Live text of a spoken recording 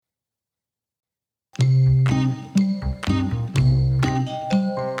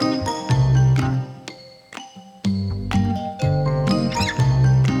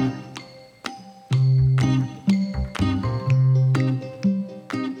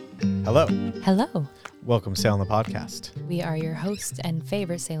Hello. Hello. Welcome to Salem the podcast. We are your hosts and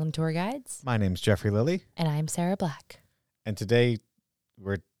favorite Salem tour guides. My name's Jeffrey Lilly. And I'm Sarah Black. And today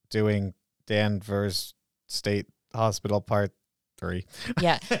we're doing Danvers State Hospital Part 3.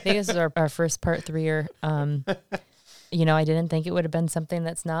 Yeah, I think this is our first Part 3-er. I didn't think it would have been something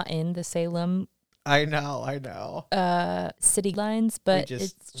that's not in the Salem I know. city lines, but we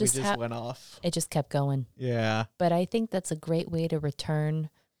just went off. It just kept going. Yeah. But I think that's a great way to return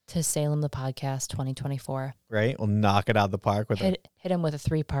to Salem the podcast 2024. Right? We'll knock it out of the park with hit him with a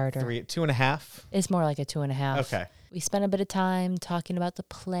 3-parter. 2.5. It's more like a 2.5. Okay. We spent a bit of time talking about the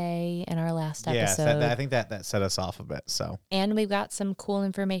play in our last episode. Yes, I think that set us off a bit. So, and we've got some cool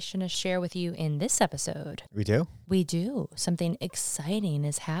information to share with you in this episode. we do? We do. Something exciting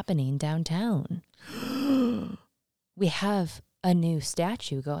is happening downtown. We have a new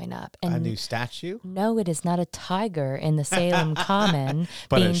statue going up. And a new statue? No, it is not a tiger in the Salem Common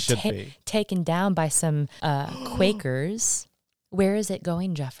But being it should be. taken down by some Quakers. Where is it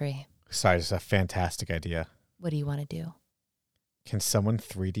going, Jeffrey? Sorry, it's a fantastic idea. What do you want to do? Can someone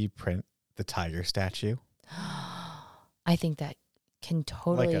 3D print the tiger statue? I think that can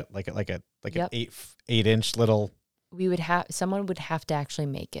totally like an Yep. 8-inch little. Someone would have to actually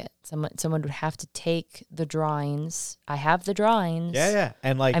make it. Someone would have to take the drawings. I have the drawings. Yeah.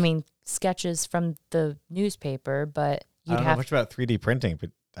 And sketches from the newspaper, but I don't know much about 3D printing,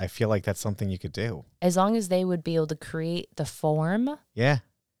 but I feel like that's something you could do. As long as they would be able to create the form, Yeah.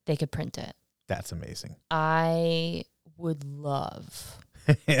 they could print it. That's amazing. I would love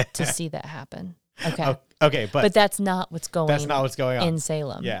to see that happen. Okay. Okay, but that's not what's going on in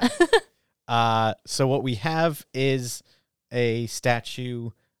Salem. Yeah. So what we have is a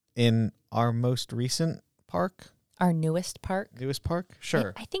statue in our most recent park. Our newest park? Newest park?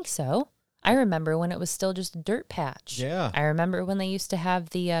 Sure. I think so. I remember when it was still just a dirt patch. Yeah. I remember when they used to have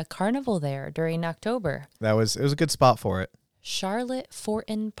the carnival there during October. It was a good spot for it. Charlotte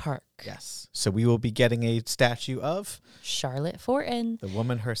Fortin Park. Yes. So we will be getting a statue of Charlotte Fortin, the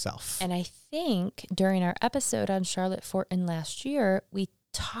woman herself. And I think during our episode on Charlotte Fortin last year, we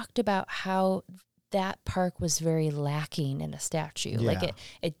talked about how that park was very lacking in a statue. Yeah. Like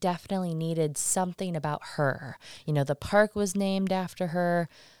it definitely needed something about her. The park was named after her,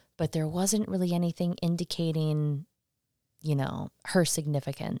 but there wasn't really anything indicating, her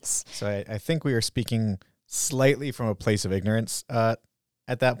significance. So I think we are speaking slightly from a place of ignorance at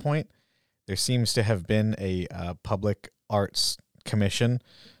that point. There seems to have been a public arts commission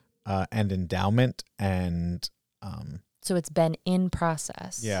and endowment, and so it's been in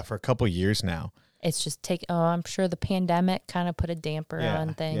process. Yeah, for a couple years now. It's just I'm sure the pandemic kind of put a damper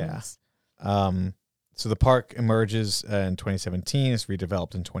on things. Yeah. So the park emerges in 2017. It's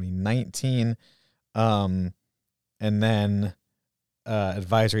redeveloped in 2019. And then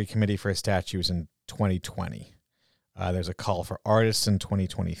advisory committee for a statue is in 2020. There's a call for artists in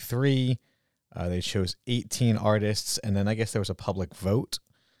 2023. They chose 18 artists, and then I guess there was a public vote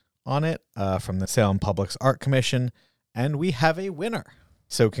on it from the Salem Public's Art Commission, and we have a winner.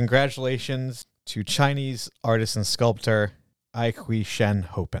 So congratulations to Chinese artist and sculptor Ai Kui Shen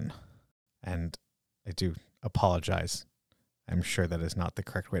Hopen. And I do apologize. I'm sure that is not the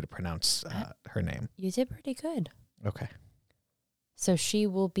correct way to pronounce her name. You did pretty good. Okay. So she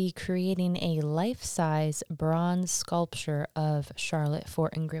will be creating a life-size bronze sculpture of Charlotte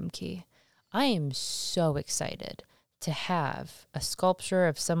Fortin Grimke. I am so excited to have a sculpture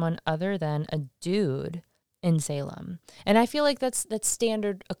of someone other than a dude in Salem. And I feel like that's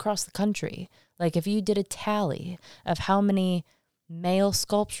standard across the country. Like if you did a tally of how many male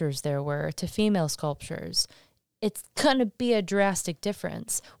sculptures there were to female sculptures, it's going to be a drastic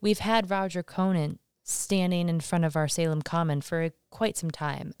difference. We've had Roger Conan standing in front of our Salem Common for quite some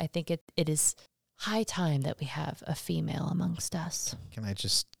time. I think it is high time that we have a female amongst us. Can I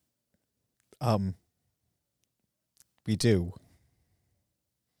just we do.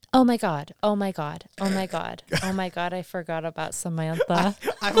 Oh my God. I forgot about Samantha.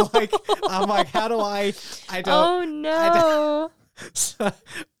 I'm like, how do I don't. Oh no.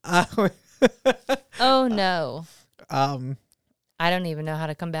 Oh no. I don't even know how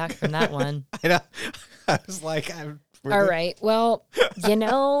to come back from that one. I know. I was like, all right. Well,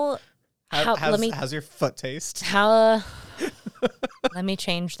 how's your foot taste? Let me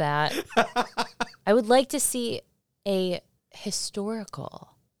change that. I would like to see a historical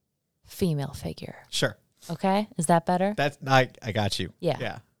female figure. Sure. Okay? Is that better? I got you.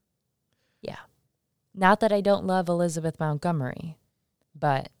 Yeah. Not that I don't love Elizabeth Montgomery,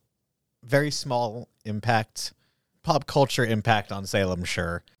 but very small impact, pop culture impact on Salem,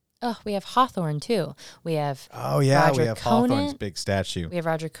 sure. Oh, we have Hawthorne too. We have Roger we have Conant. Hawthorne's big statue. We have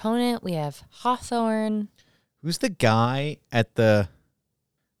Roger Conant. We have Hawthorne. Who's the guy at the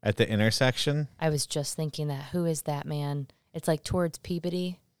intersection? I was just thinking that. Who is that man? It's like towards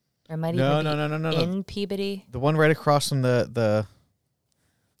Peabody, or might No. in Peabody. The one right across from the.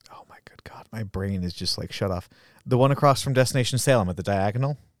 Oh my good God, my brain is just like shut off. The one across from Destination Salem at the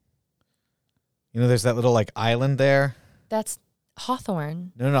diagonal. You know, there's that little like island there. That's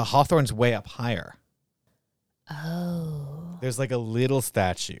Hawthorne. No. Hawthorne's way up higher. Oh. There's like a little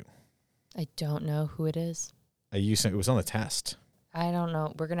statue. I don't know who it is. It was on the test. I don't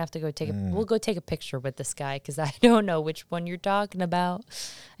know. We're gonna have to go we'll go take a picture with this guy because I don't know which one you're talking about.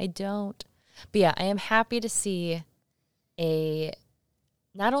 I don't. But yeah, I am happy to see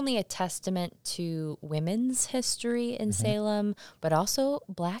not only a testament to women's history in Salem, but also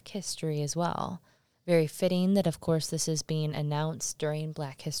Black history as well. Very fitting that, of course, this is being announced during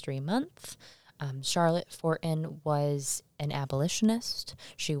Black History Month. Charlotte Fortin was an abolitionist.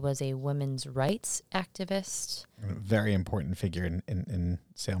 She was a women's rights activist. A very important figure in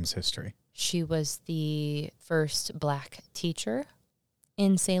Salem's history. She was the first Black teacher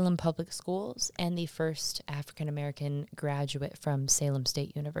in Salem Public Schools and the first African-American graduate from Salem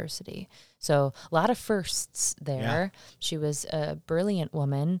State University. So a lot of firsts there. Yeah. She was a brilliant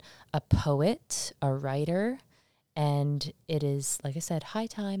woman, a poet, a writer, and it is, like I said, high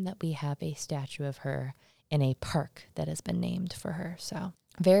time that we have a statue of her in a park that has been named for her. So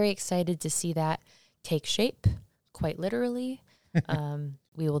very excited to see that take shape, quite literally.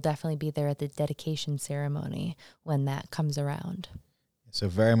 We will definitely be there at the dedication ceremony when that comes around. So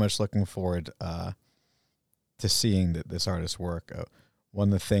very much looking forward to seeing this artist's work. One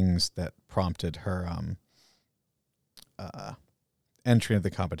of the things that prompted her entry into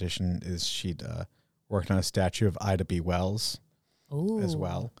the competition is she'd worked on a statue of Ida B. Wells as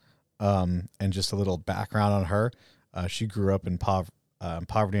well. And just a little background on her. She grew up in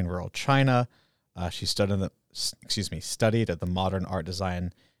poverty in rural China. She studied at the Modern Art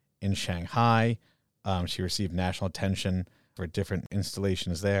Design in Shanghai. She received national attention for different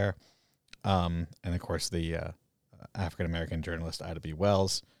installations there. And of course, the African-American journalist Ida B.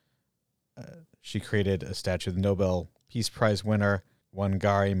 Wells. She created a statue of the Nobel Peace Prize winner,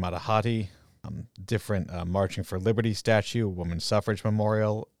 Wangari Maathai, different Marching for Liberty statue, Women's Suffrage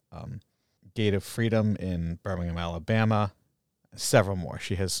Memorial, Gate of Freedom in Birmingham, Alabama, several more.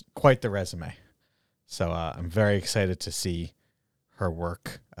 She has quite the resume. So I'm very excited to see her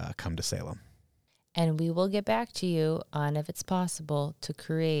work come to Salem. And we will get back to you on if it's possible to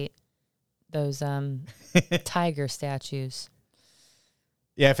create those tiger statues.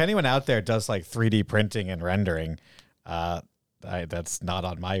 Yeah, if anyone out there does like 3D printing and rendering, that's not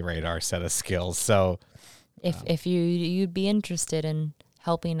on my radar set of skills. So if you'd be interested in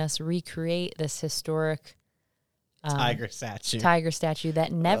helping us recreate this historic tiger statue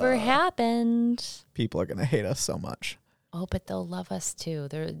that never happened. People are going to hate us so much. Oh, but they'll love us too.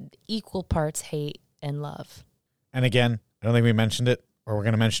 They're equal parts hate and love. And again, I don't think we mentioned it, or we're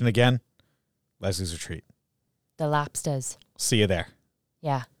going to mention it again. Leslie's Retreat. The lobsters. See you there.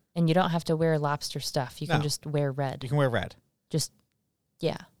 Yeah. And you don't have to wear lobster stuff. You can just wear red. You can wear red.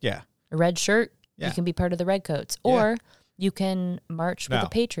 Yeah. Yeah. A red shirt. Yeah. You can be part of the Redcoats. Or you can march with the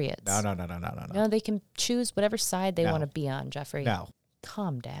Patriots. No. No, they can choose whatever side they want to be on, Jeffrey. No.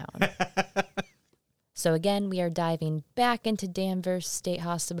 Calm down. So again, we are diving back into Danvers State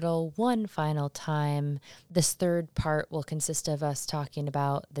Hospital one final time. This third part will consist of us talking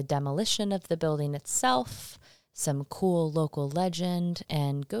about the demolition of the building itself, some cool local legend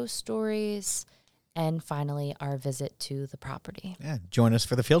and ghost stories, and finally our visit to the property. Yeah, join us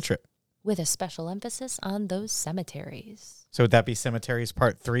for the field trip. With a special emphasis on those cemeteries. So would that be Cemeteries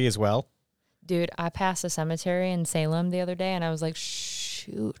Part 3 as well? Dude, I passed a cemetery in Salem the other day, and I was like,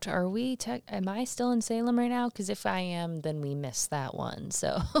 shoot, am I still in Salem right now? Because if I am, then we missed that one.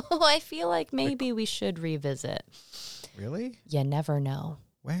 So I feel like maybe we should revisit. Really? You never know.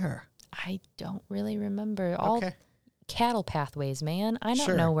 Where? I don't really remember. All cattle pathways, man. I don't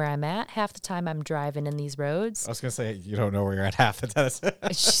Sure. know where I'm at. Half the time I'm driving in these roads. I was going to say, you don't know where you're at half the time.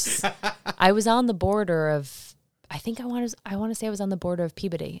 I was on the border of, I want to say I was on the border of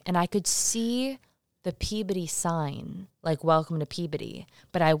Peabody, and I could see the Peabody sign, like welcome to Peabody,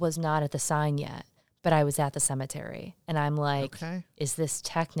 but I was not at the sign yet, but I was at the cemetery. And I'm like, Is this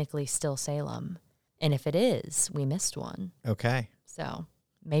technically still Salem? And if it is, we missed one. Okay. So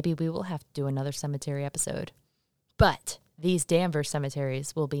maybe we will have to do another cemetery episode. But these Danvers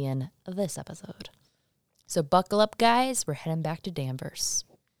cemeteries will be in this episode. So buckle up, guys. We're heading back to Danvers.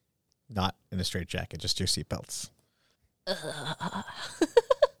 Not in a straitjacket, just your seatbelts.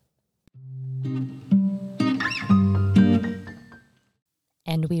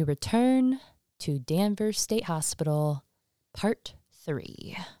 And we return to Danvers State Hospital, Part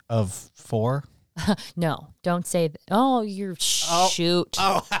 3. Of 4? No, don't say that. Oh, shoot.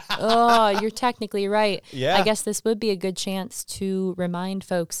 Oh. Oh, you're technically right. Yeah. I guess this would be a good chance to remind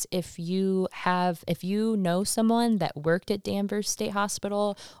folks, if you know someone that worked at Danvers State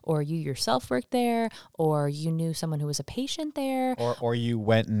Hospital, or you yourself worked there, or you knew someone who was a patient there. Or you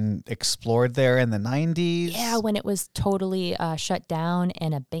went and explored there in the 90s. Yeah, when it was totally shut down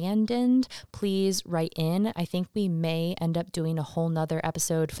and abandoned, please write in. I think we may end up doing a whole nother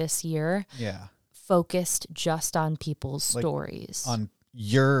episode this year. Yeah. Focused just on people's stories. On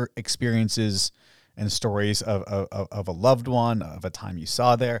your experiences and stories of a loved one, of a time you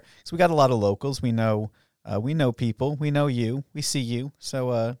saw there. So we got a lot of locals. We know people. We know you. We see you.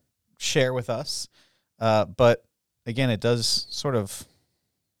 So share with us. But again, it does sort of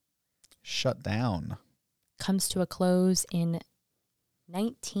shut down. Comes to a close in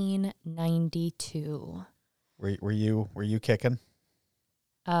 1992. Were you kicking?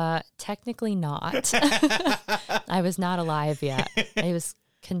 Technically not. I was not alive yet. I was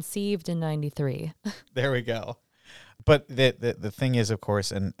conceived in 93. There we go. But the thing is, of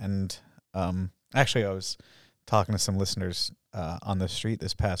course, and actually, I was talking to some listeners on the street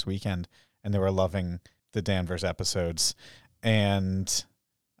this past weekend, and they were loving the Danvers episodes. And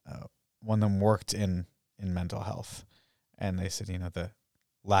one of them worked in mental health, and they said, the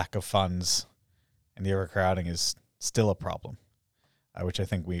lack of funds and the overcrowding is still a problem. Which I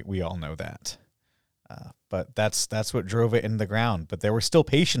think we all know that. But that's what drove it into the ground. But there were still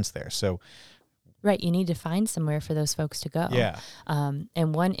patients there. So, right, you need to find somewhere for those folks to go. Yeah.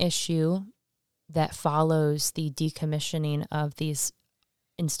 And one issue that follows the decommissioning of these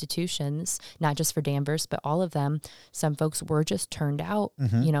institutions, not just for Danvers, but all of them, some folks were just turned out,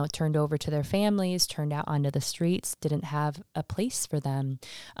 turned over to their families, turned out onto the streets, didn't have a place for them.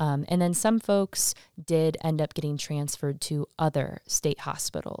 And then some folks did end up getting transferred to other state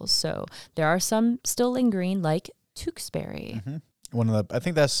hospitals. So there are some still lingering, like Tewksbury. Mm-hmm. I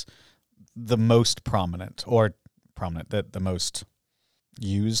think that's the most prominent, the most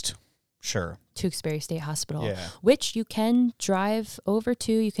used. Sure. Tewksbury State Hospital, yeah. Which you can drive over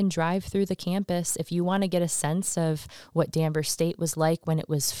to. You can drive through the campus if you want to get a sense of what Danvers State was like when it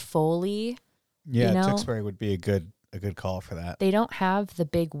was fully. Yeah, Tewksbury would be a good call for that. They don't have the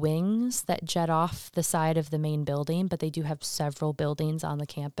big wings that jet off the side of the main building, but they do have several buildings on the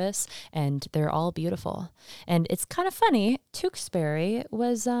campus, and they're all beautiful. And it's kind of funny. Tewksbury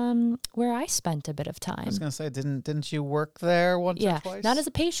was where I spent a bit of time. I was going to say, didn't you work there once or twice? Not as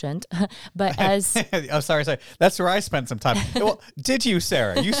a patient, but as... Oh, sorry. That's where I spent some time. Well, did you,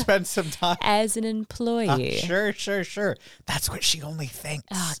 Sarah? You spent some time? As an employee. Sure. That's what she only thinks.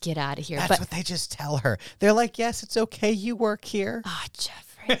 Oh, get out of here. That's what they just tell her. They're like, yes, it's okay, you work here. Oh, Jeffrey.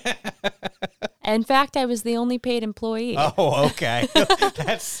 In fact, I was the only paid employee. Oh, okay.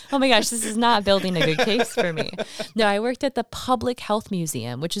 Oh my gosh, this is not building a good case for me. No, I worked at the Public Health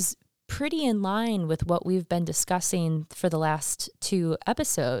Museum, which is pretty in line with what we've been discussing for the last 2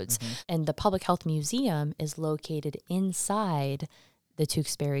 episodes. Mm-hmm. And the Public Health Museum is located inside the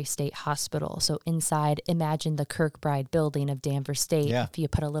Tewksbury State Hospital. So inside, imagine the Kirkbride building of Danvers State. Yeah. If you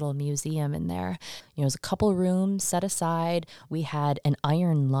put a little museum in there, there's a couple rooms set aside. We had an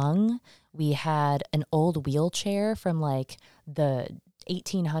iron lung. We had an old wheelchair from like the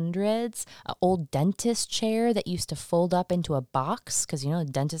 1800s, an old dentist chair that used to fold up into a box because, the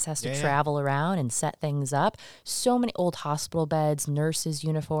dentist has to travel around and set things up. So many old hospital beds, nurses'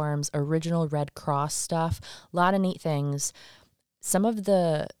 uniforms, original Red Cross stuff, a lot of neat things. Some of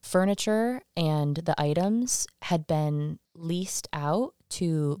the furniture and the items had been leased out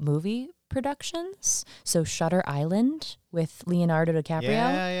to movie productions. So Shutter Island with Leonardo DiCaprio.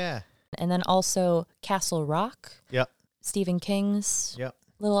 Yeah. And then also Castle Rock. Yep. Stephen King's Yep.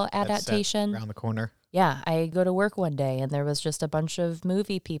 little adaptation. Around the corner. Yeah, I go to work one day and there was just a bunch of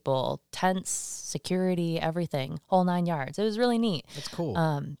movie people, tents, security, everything, whole 9 yards. It was really neat. That's cool.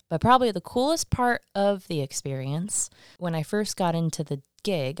 But probably the coolest part of the experience, when I first got into the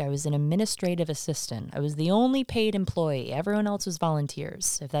gig, I was an administrative assistant. I was the only paid employee. Everyone else was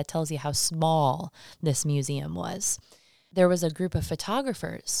volunteers, if that tells you how small this museum was. There was a group of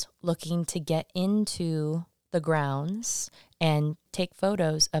photographers looking to get into the grounds and take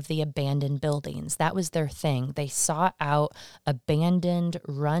photos of the abandoned buildings. That was their thing. They sought out abandoned,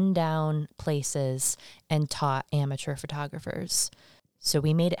 rundown places and taught amateur photographers. So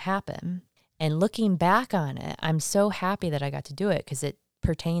we made it happen. And looking back on it, I'm so happy that I got to do it because it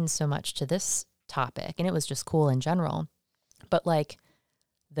pertains so much to this topic. And it was just cool in general. But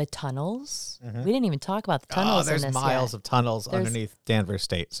the tunnels. Mhm. We didn't even talk about the tunnels. There's in this miles yet. of tunnels There's underneath Danvers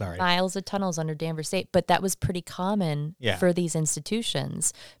State. Sorry. Miles of tunnels under Danvers State, but that was pretty common for these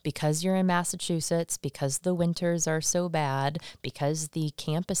institutions because you're in Massachusetts, because the winters are so bad, because the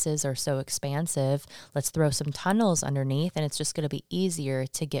campuses are so expansive. Let's throw some tunnels underneath, and it's just going to be easier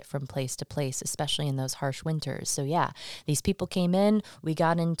to get from place to place, especially in those harsh winters. So yeah, these people came in. We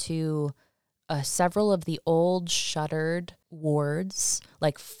got into several of the old shuttered wards,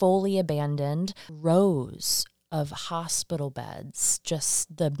 like fully abandoned, rows of hospital beds,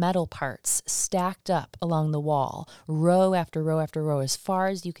 just the metal parts stacked up along the wall, row after row after row, as far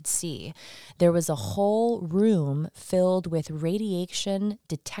as you could see. There was a whole room filled with radiation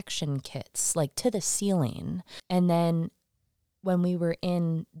detection kits, like to the ceiling. And then when we were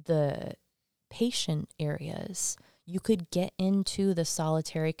in the patient areas, you could get into the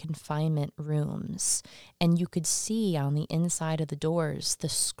solitary confinement rooms and you could see on the inside of the doors the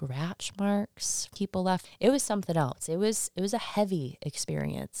scratch marks people left. It was something else. It was a heavy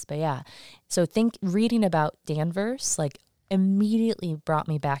experience. But yeah, so reading about Danvers, like, immediately brought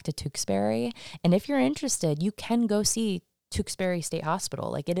me back to Tewksbury. And if you're interested, you can go see Tewksbury State Hospital.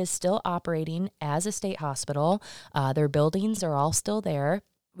 Like, it is still operating as a state hospital. Their buildings are all still there.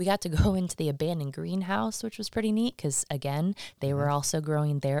 We got to go into the abandoned greenhouse, which was pretty neat because, again, they were also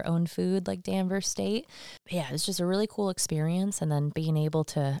growing their own food like Danvers State. But yeah, it was just a really cool experience. And then being able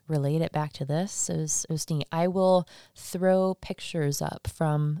to relate it back to this, it was neat. I will throw pictures up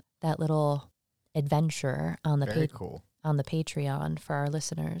from that little adventure on the on the Patreon for our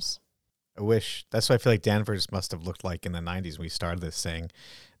listeners. That's what I feel like Danvers must have looked like in the 90s when we started this thing,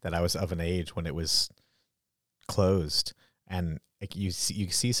 that I was of an age when it was closed. And like you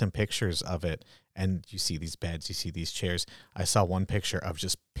see some pictures of it, and you see these beds, you see these chairs. I saw one picture of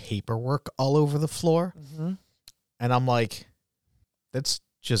just paperwork all over the floor, and I'm like, that's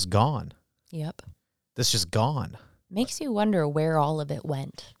just gone. Yep. That's just gone. Makes you wonder where all of it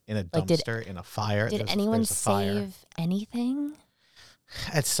went. In a dumpster, in a fire. Did anyone save anything?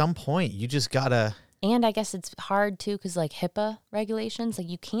 At some point, you just gotta... And I guess it's hard, too, because, like, HIPAA regulations, like,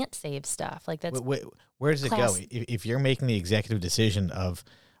 you can't save stuff. Like, that's... Where does it go? If you're making the executive decision of,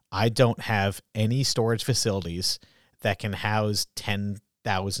 I don't have any storage facilities that can house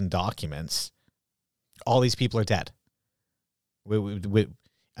 10,000 documents, all these people are dead.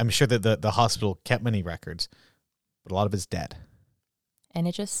 I'm sure that the hospital kept many records, but a lot of it's dead. And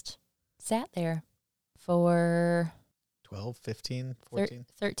it just sat there for... 12, 15,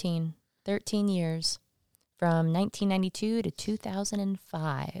 14? 13 years, from 1992 to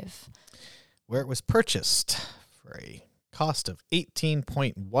 2005. Where it was purchased for a cost of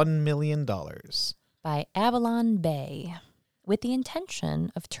 $18.1 million. By Avalon Bay, with the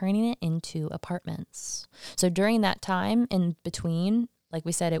intention of turning it into apartments. So during that time in between, like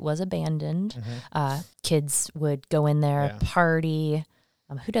we said, it was abandoned. Kids would go in there, party.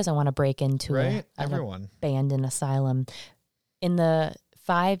 Who doesn't want to break into an abandoned asylum? In the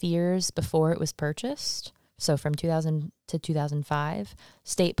 5 years before it was purchased, so from 2000 to 2005,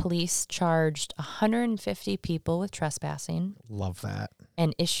 state police charged 150 people with trespassing. Love that.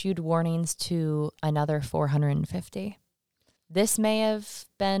 And issued warnings to another 450. This may have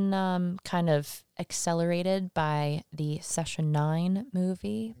been kind of accelerated by the Session 9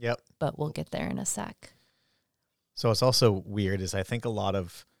 movie. Yep. But we'll get there in a sec. So what's also weird is I think a lot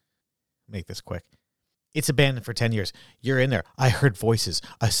of, make this quick, it's abandoned for 10 years. You're in there. I heard voices.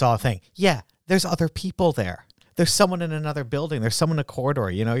 I saw a thing. Yeah, there's other people there. There's someone in another building. There's someone in a corridor.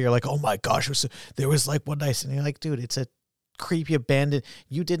 You know, you're like, oh my gosh, there was like one nice. And you're like, dude, it's a creepy abandoned.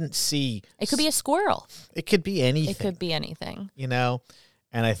 You didn't see. It could be a squirrel. It could be anything. It could be anything. You know?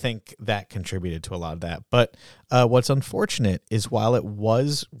 And I think that contributed to a lot of that. But what's unfortunate is while it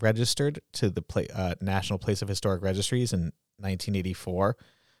was registered to the National Place of Historic Registries in 1984,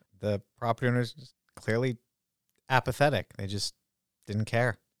 the property owners just clearly apathetic. They just didn't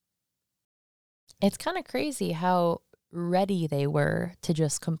care. It's kind of crazy how ready they were to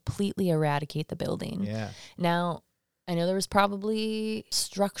just completely eradicate the building. Yeah. Now, I know there was probably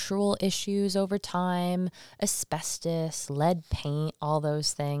structural issues over time, asbestos, lead paint, all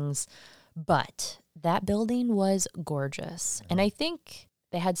those things. But that building was gorgeous. And I think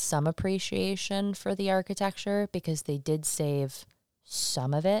they had some appreciation for the architecture because they did save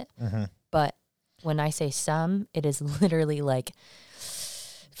some of it. But when I say some, it is literally like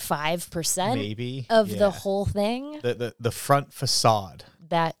 5% maybe of the whole thing. The front facade.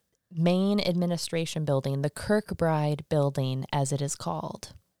 That main administration building, the Kirkbride building, as it is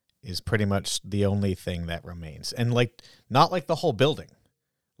called, is pretty much the only thing that remains. And like, not like the whole building,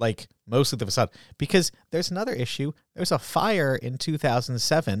 like mostly the facade. Because there's another issue. There's a fire in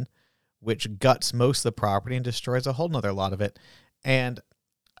 2007, which guts most of the property and destroys a whole nother lot of it. And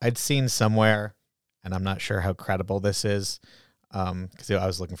I'd seen somewhere, and I'm not sure how credible this is, because I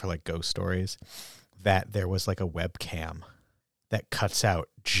was looking for like ghost stories, that there was like a webcam that cuts out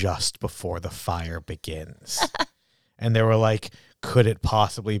just before the fire begins. And they were like, could it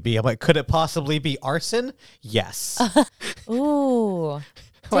possibly be? I'm like, could it possibly be arson? Yes. Ooh. I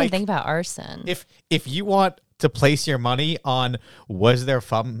Like, didn't think about arson. If you want to place your money on, was there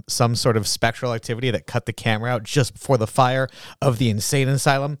some sort of spectral activity that cut the camera out just before the fire of the insane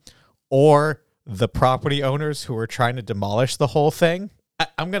asylum, or the property owners who were trying to demolish the whole thing,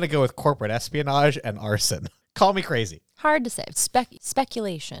 I'm going to go with corporate espionage and arson. Call me crazy. Hard to say.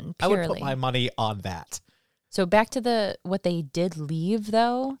 Speculation, purely. I would put my money on that. So back to what they did leave,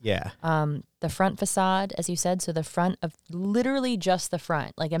 though. Yeah. The front facade, as you said, so the front of literally just the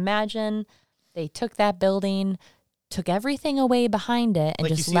front. Like, imagine they took that building, took everything away behind it, and like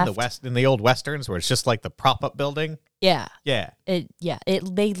just you see left. in the old westerns where it's just like the prop up building. Yeah. Yeah.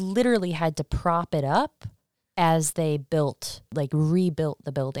 They literally had to prop it up as they rebuilt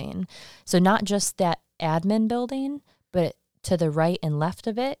the building. So not just that admin building, but to the right and left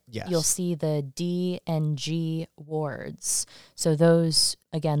of it, yes, you'll see the D and G wards. So those,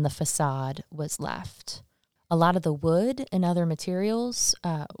 again, the facade was left. A lot of the wood and other materials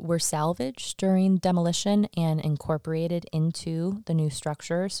were salvaged during demolition and incorporated into the new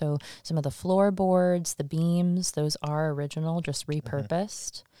structure. So some of the floorboards, the beams, those are original, just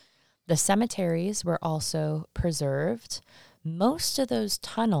repurposed. The cemeteries were also preserved. Most of those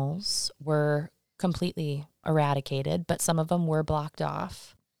tunnels were completely eradicated, but some of them were blocked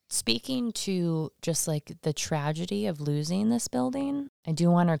off. Speaking to just like the tragedy of losing this building, I do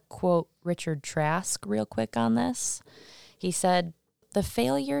want to quote Richard Trask real quick on this. He said, "The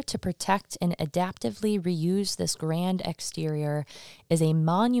failure to protect and adaptively reuse this grand exterior is a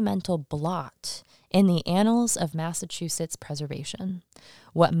monumental blot in the annals of Massachusetts preservation.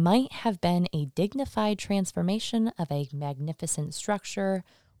 What might have been a dignified transformation of a magnificent structure,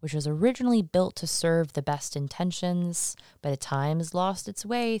 which was originally built to serve the best intentions, but at times lost its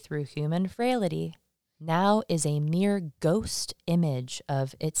way through human frailty, now is a mere ghost image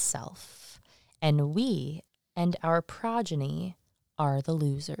of itself, and we and our progeny are the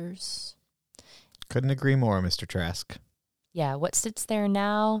losers." Couldn't agree more, Mr. Trask. Yeah, what sits there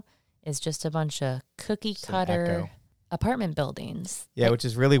now is just a bunch of cookie-cutter apartment buildings. Yeah, which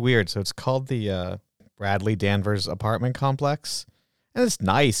is really weird. So it's called the Bradley Danvers apartment complex. And it's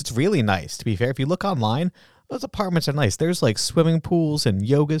nice. It's really nice, to be fair. If you look online, those apartments are nice. There's like swimming pools and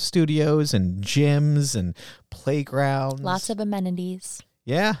yoga studios and gyms and playgrounds. Lots of amenities.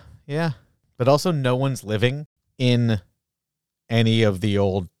 Yeah, yeah. But also no one's living in any of the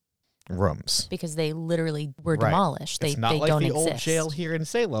old rooms. Because they literally were Right. demolished. It's They not like don't the exist. old jail here in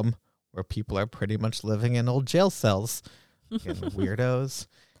Salem, where people are pretty much living in old jail cells. Weirdos.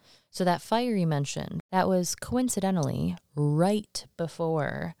 So that fire you mentioned, that was coincidentally right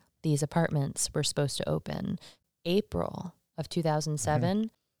before these apartments were supposed to open. April of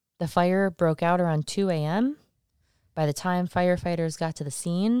 2007, the fire broke out around 2 a.m. By the time firefighters got to the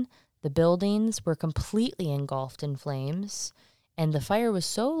scene, the buildings were completely engulfed in flames, and the fire was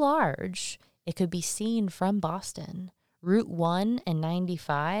so large it could be seen from Boston. Route 1 and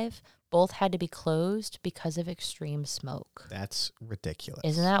 95 both had to be closed because of extreme smoke. That's ridiculous.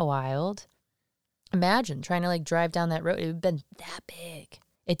 Isn't that wild? Imagine trying to like drive down that road. It would have been that big.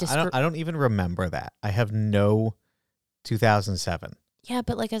 I don't even remember that. I have no 2007. Yeah,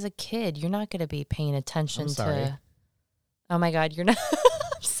 but like as a kid, you're not going to be paying attention I'm sorry. to. Oh my God, you're not.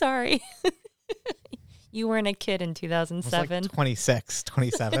 I'm sorry. You weren't a kid in I 2007. was like 26,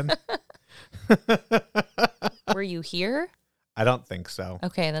 27. Were you here? I don't think so.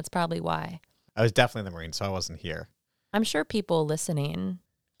 Okay, that's probably why. I was definitely in the Marines, so I wasn't here. I'm sure people listening,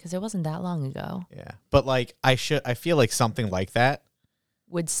 because it wasn't that long ago, Yeah. But like I feel like something like that,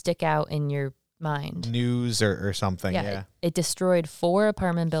 would stick out in your mind. news or something. Yeah. It destroyed 4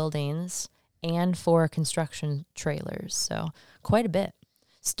 apartment buildings and 4 construction trailers. So quite a bit.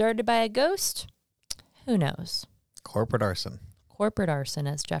 Started by a ghost? Who knows? Corporate arson. Corporate arson,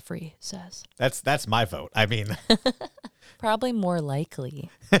 as Jeffrey says. That's my vote. I mean, Probably more likely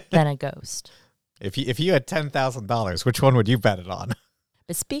than a ghost. if you had $10,000, which one would you bet it on?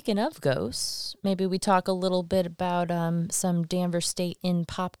 But speaking of ghosts, maybe we talk a little bit about some Danvers State in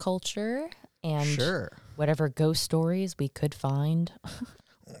pop culture and Sure. whatever ghost stories we could find.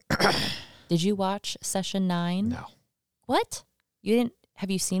 Did you watch Session 9? No. What? You didn't? Have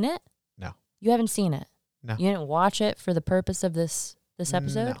you seen it? No. You haven't seen it? No. You didn't watch it for the purpose of this this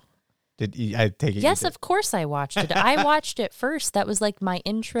episode? No. Did you, I take it? Yes, of course I watched it. I watched it first. That was like my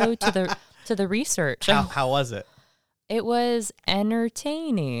intro to the research. How was it? It was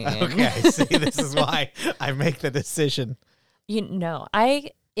entertaining. Okay, see, this is why I make the decision.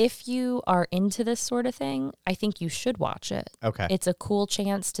 If you are into this sort of thing, I think you should watch it. Okay. It's a cool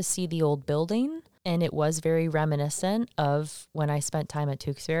chance to see the old building, and it was very reminiscent of when I spent time at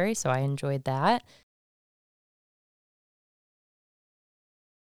Tewksbury, so I enjoyed that.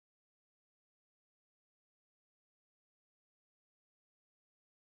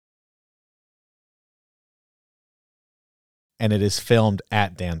 And it is filmed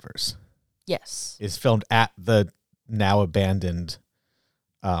at Danvers. Yes. It's filmed at the now abandoned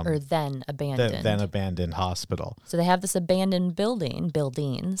Or then abandoned. then abandoned hospital. So they have this abandoned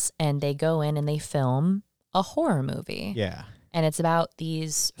buildings, and they go in and they film a horror movie. Yeah. And it's about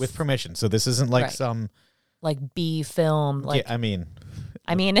these... With permission. So this isn't like Right. some... Like B film. Like, yeah, I mean...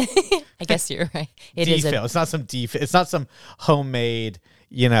 I guess you're right. It is D-film. It's not some it's not some homemade,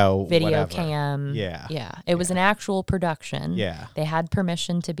 video whatever. cam. Yeah. Yeah. It was an actual production. Yeah. They had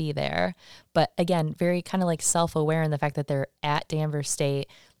permission to be there. But again, very kind of like self-aware in the fact that they're at Danvers State.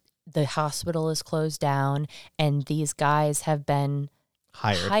 The hospital is closed down, and these guys have been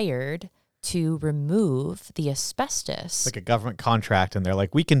hired to remove the asbestos. It's like a government contract, and they're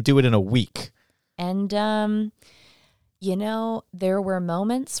like, we can do it in a week. And, there were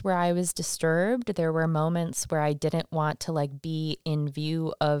moments where I was disturbed. There were moments where I didn't want to like be in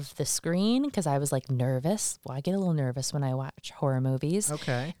view of the screen because I was like nervous. Well, I get a little nervous when I watch horror movies.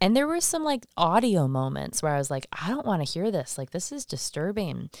 Okay. And there were some like audio moments where I was like, I don't want to hear this. Like, this is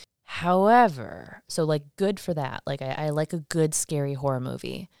disturbing. However, so like good for that. Like I like a good scary horror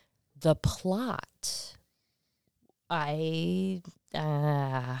movie. The plot, I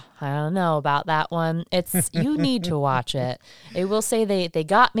don't know about that one. You need to watch it. I will say they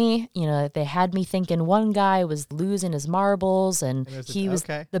got me. They had me thinking one guy was losing his marbles and he was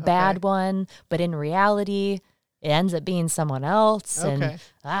the bad one, but in reality, it ends up being someone else. Okay.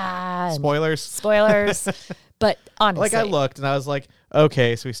 And Spoilers. But honestly, Like I looked and I was like,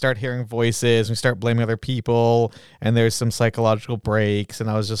 okay, so we start hearing voices, we start blaming other people, and there's some psychological breaks, and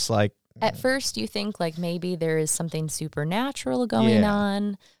I was just like, at first you think like maybe there is something supernatural going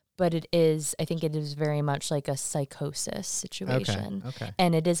on, but I think it is very much like a psychosis situation. Okay.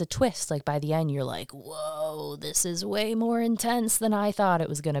 And it is a twist. Like by the end, you're like, whoa, this is way more intense than I thought it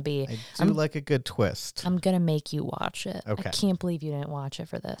was going to be. I do like a good twist. I'm going to make you watch it. Okay. I can't believe you didn't watch it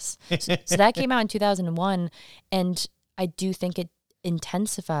for this. So that came out in 2001. And I do think it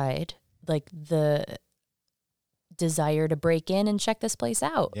intensified like the desire to break in and check this place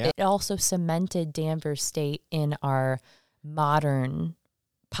out. Yeah. It also cemented Danvers State in our modern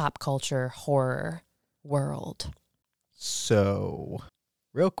pop culture horror world. So,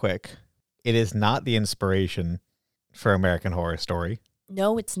 real quick, it is not the inspiration for American Horror Story.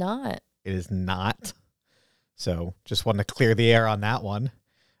 No, it's not. It is not. So, just wanted to clear the air on that one.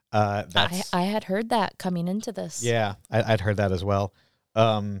 I had heard that coming into this. Yeah, I'd heard that as well.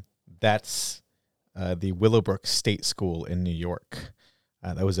 That's the Willowbrook State School in New York.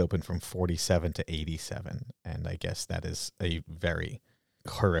 That was open from 47 to 87. And I guess that is a very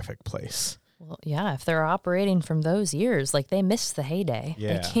horrific place. Well, yeah, if they're operating from those years, like they missed the heyday.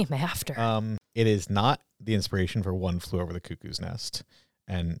 Yeah. They came after. It is not the inspiration for One Flew Over the Cuckoo's Nest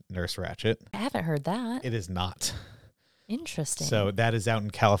and Nurse Ratched. I haven't heard that. It is not. Interesting. So that is out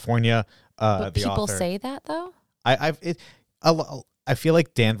in California. But the people author, say that though? I feel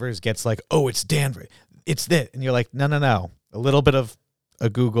like Danvers gets like, oh, it's Danvers. It's that. And you're like, no. A little bit of a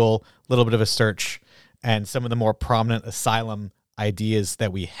Google, a little bit of a search, and some of the more prominent asylum ideas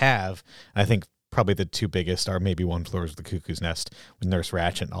that we have. I think probably the two biggest are maybe One Flew Over the Cuckoo's Nest with Nurse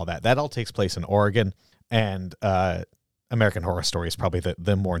Ratched and all that. That all takes place in Oregon, and American Horror Story is probably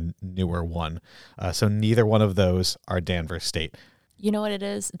the more newer one. So neither one of those are Danvers State. You know what it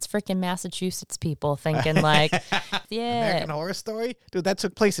is? It's freaking Massachusetts people thinking like, yeah. American Horror Story? Dude, that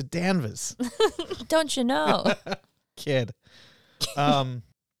took place at Danvers. Don't you know? Kid.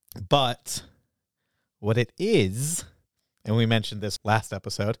 But what it is, and we mentioned this last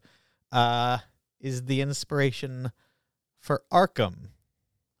episode, is the inspiration for Arkham.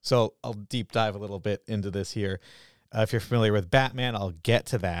 So I'll deep dive a little bit into this here. If you're familiar with Batman, I'll get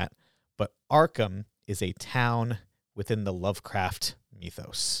to that. But Arkham is a town within the Lovecraft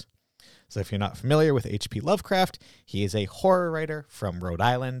mythos. So if you're not familiar with H.P. Lovecraft, he is a horror writer from Rhode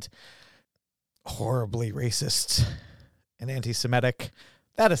Island. Horribly racist and anti-Semitic.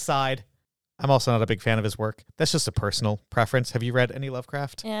 That aside, I'm also not a big fan of his work. That's just a personal preference. Have you read any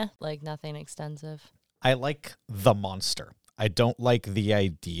Lovecraft? Yeah, like nothing extensive. I like the monster. I don't like the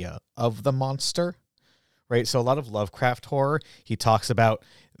idea of the monster, right? So a lot of Lovecraft horror, he talks about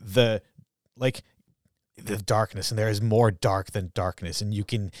the darkness, and there is more dark than darkness, and you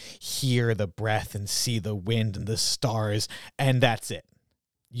can hear the breath and see the wind and the stars, and that's it.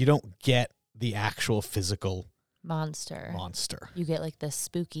 You don't get the actual physical monster. You get like the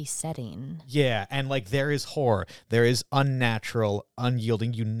spooky setting. Yeah, and like there is horror. There is unnatural,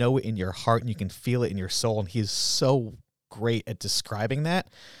 unyielding. You know it in your heart and you can feel it in your soul, and he's so great at describing that,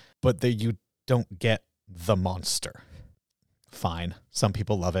 but you don't get the monster. Fine. Some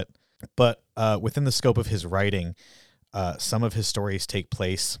people love it. But within the scope of his writing, some of his stories take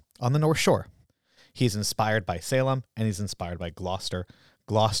place on the North Shore. He's inspired by Salem, and he's inspired by Gloucester.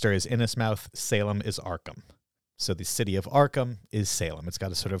 Gloucester is Innismouth. Salem is Arkham. So the city of Arkham is Salem. It's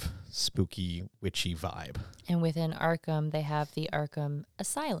got a sort of spooky, witchy vibe. And within Arkham, they have the Arkham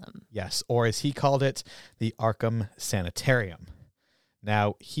Asylum. Yes, or as he called it, the Arkham Sanitarium.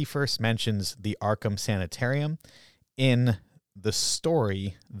 Now, he first mentions the Arkham Sanitarium in the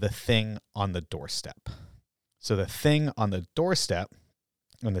story, The Thing on the Doorstep. So the Thing on the Doorstep,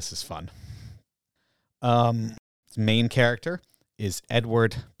 and this is fun, his main character is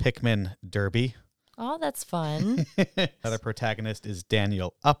Edward Pickman Derby. Oh, that's fun. Another protagonist is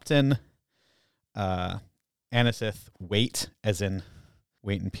Daniel Upton. Aniseth Waite, as in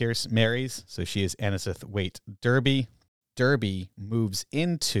Waite and Pierce, marries. So she is Aniseth Waite Derby. Derby moves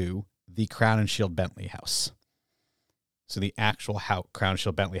into the Crown and Shield Bentley house. So the actual Crown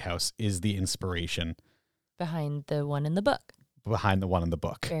Shield Bentley house is the inspiration. Behind the one in the book. Behind the one in the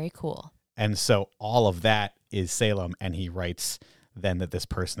book. Very cool. And so all of that is Salem, and he writes then that this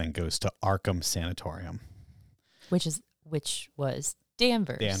person then goes to Arkham Sanatorium. Which was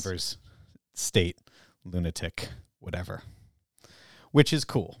Danvers. Danvers State Lunatic, whatever. Which is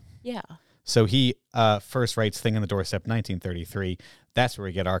cool. Yeah. So he first writes Thing on the Doorstep, 1933. That's where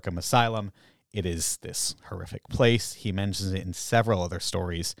we get Arkham Asylum. It is this horrific place. He mentions it in several other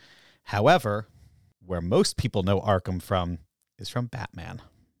stories. However, where most people know Arkham from is from Batman.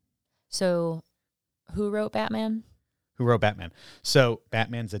 So who wrote Batman? Who wrote Batman? So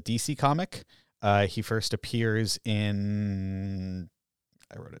Batman's a DC comic. He first appears in,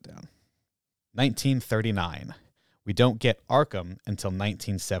 I wrote it down, 1939. We don't get Arkham until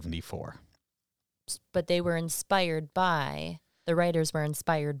 1974. But they were inspired by, the writers were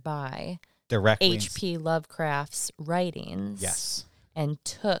inspired by directly H.P. Lovecraft's writings. Yes. And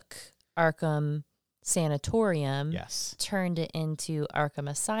took Arkham Sanatorium, Yes. turned it into Arkham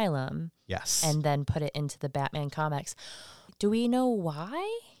Asylum, Yes. and then put it into the Batman comics. Do we know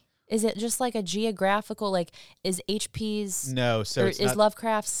why? Is it just like a geographical, like, is HP's... No, so is not,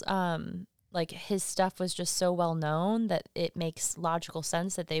 Lovecraft's, like, his stuff was just so well known that it makes logical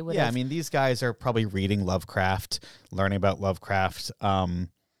sense that they would Yeah, I mean, these guys are probably reading Lovecraft, learning about Lovecraft. You're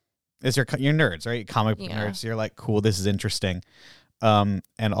nerds, right? Comic book nerds. You're like, cool, this is interesting. And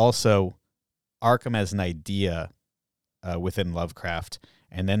also, Arkham as an idea within Lovecraft,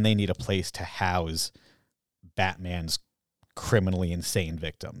 and then they need a place to house Batman's criminally insane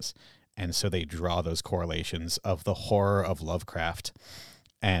victims. And so they draw those correlations of the horror of Lovecraft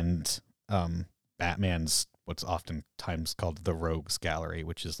and Batman's what's oftentimes called the Rogues Gallery,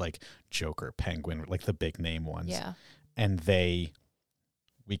 which is like Joker, Penguin, like the big name ones. Yeah. And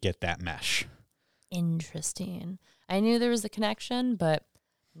we get that mesh. Interesting. I knew there was a connection, but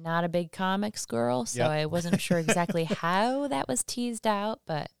not a big comics girl, so I wasn't sure exactly how that was teased out,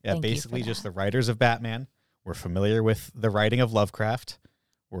 but yeah, basically just the writers of Batman were familiar with the writing of Lovecraft,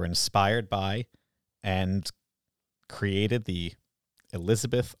 were inspired by, and created the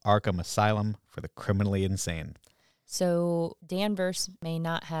Elizabeth Arkham Asylum for the criminally insane. So Danvers may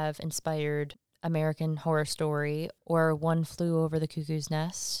not have inspired American Horror Story or One Flew Over the Cuckoo's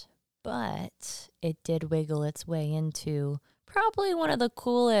Nest, but it did wiggle its way into probably one of the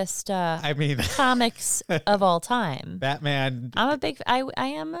coolest comics of all time. Batman. I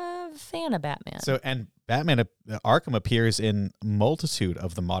am a fan of Batman. So, and Batman, Arkham appears in multitude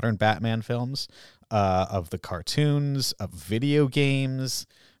of the modern Batman films, of the cartoons, of video games.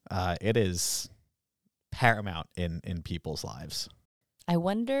 It is paramount in people's lives. I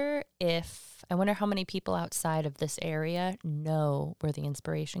wonder how many people outside of this area know where the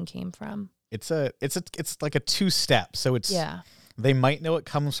inspiration came from. It's like a two-step. So they might know it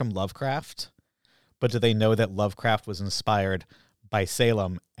comes from Lovecraft, but do they know that Lovecraft was inspired by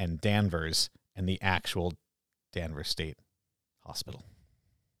Salem and Danvers and the actual Danvers State Hospital?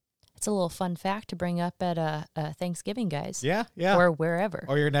 It's a little fun fact to bring up at Thanksgiving, guys. Yeah. Or wherever.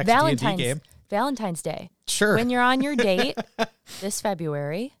 Or your next D&D game. Valentine's Day. Sure. When you're on your date this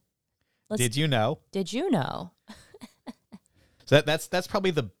February. Did you know? Did you know? So that's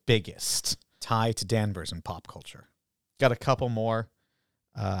probably the biggest tie to Danvers in pop culture. Got a couple more.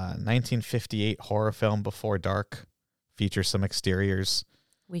 1958 horror film Before Dark features some exteriors.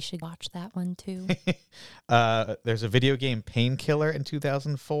 We should watch that one too. There's a video game Painkiller in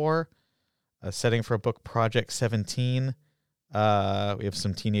 2004, a setting for a book Project 17. We have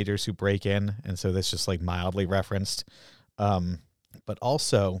some teenagers who break in, and so this just like mildly referenced. But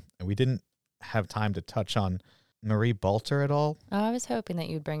also, we didn't have time to touch on Marie Balter at all. Oh, I was hoping that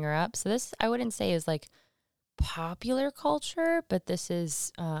you'd bring her up. So this, I wouldn't say is like popular culture, but this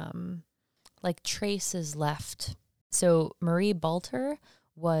is like traces left. So Marie Balter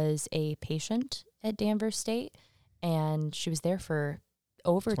was a patient at Danvers State, and she was there for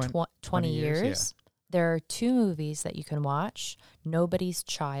over 20 years. Yeah. There are 2 movies that you can watch. Nobody's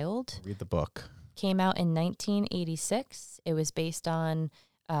Child. Read the book. Came out in 1986. It was based on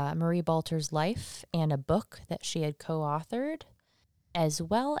Marie Balter's life and a book that she had co-authored, as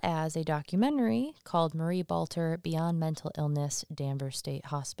well as a documentary called Marie Balter Beyond Mental Illness, Danvers State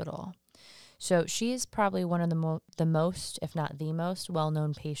Hospital. So she is probably one of the most, if not the most,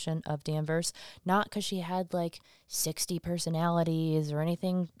 well-known patient of Danvers, not because she had like 60 personalities or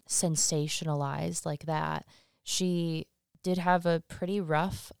anything sensationalized like that. She did have a pretty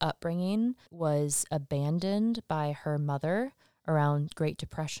rough upbringing, was abandoned by her mother around Great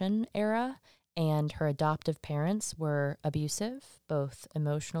Depression era, and her adoptive parents were abusive, both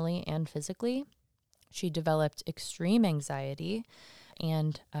emotionally and physically. She developed extreme anxiety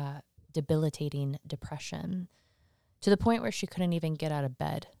and debilitating depression to the point where she couldn't even get out of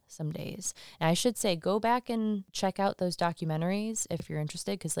bed some days. And I should say, go back and check out those documentaries if you're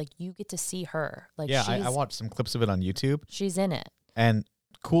interested, because like you get to see her. Like, yeah, I watched some clips of it on YouTube. She's in it. And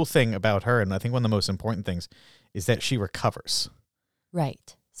cool thing about her, and I think one of the most important things, is that she recovers.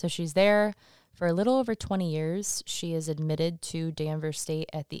 Right. So she's there for a little over 20 years. She is admitted to Danvers State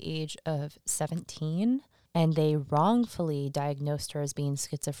at the age of 17. And they wrongfully diagnosed her as being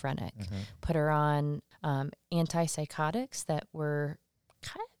schizophrenic, put her on antipsychotics that were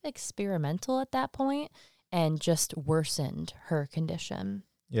kind of experimental at that point, and just worsened her condition.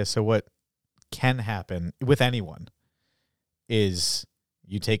 Yeah, so what can happen with anyone is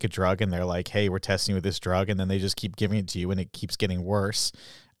you take a drug and they're like, hey, we're testing you with this drug, and then they just keep giving it to you and it keeps getting worse.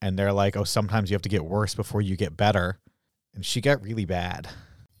 And they're like, oh, sometimes you have to get worse before you get better. And she got really bad.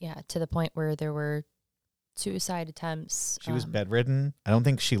 Yeah, to the point where there were suicide attempts. She was bedridden. I don't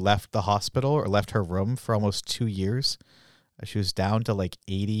think she left the hospital or left her room for almost 2 years. She was down to like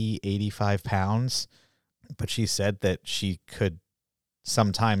 80, 85 pounds. But she said that she could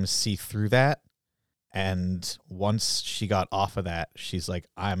sometimes see through that. And once she got off of that, she's like,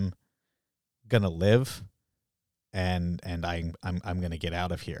 I'm going to live and I'm going to get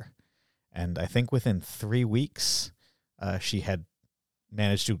out of here. And I think within 3 weeks, she had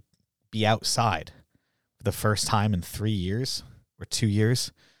managed to be outside the first time in 3 years or 2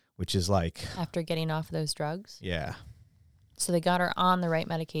 years, which is like... After getting off those drugs? Yeah. So they got her on the right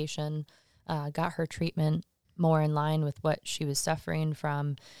medication, got her treatment more in line with what she was suffering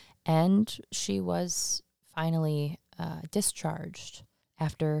from, and she was finally discharged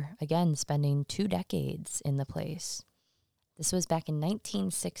after, again, spending 2 decades in the place. This was back in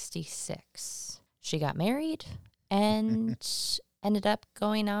 1966. She got married and ended up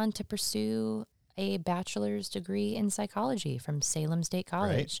going on to pursue a bachelor's degree in psychology from Salem State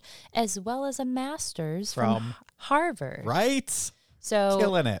College, as well as a master's from Harvard. Right? So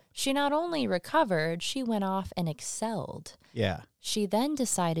killing it. She not only recovered, she went off and excelled. Yeah. She then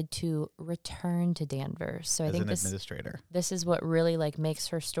decided to return to Danvers. So I think administrator. This is what really like makes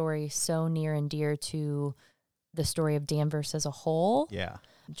her story so near and dear to the story of Danvers as a whole. Yeah.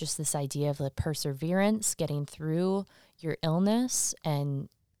 Just this idea of the perseverance, getting through your illness and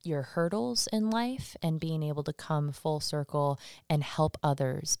your hurdles in life, and being able to come full circle and help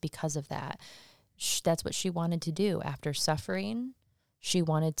others because of that. That's what she wanted to do after suffering. She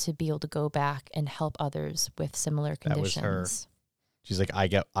wanted to be able to go back and help others with similar conditions. That was her. She's like,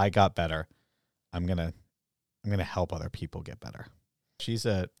 I got better. I'm gonna help other people get better. She's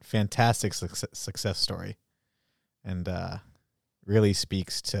a fantastic success story, and really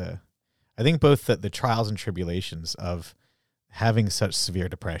speaks to, I think, both the trials and tribulations of having such severe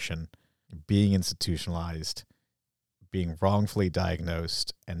depression, being institutionalized, being wrongfully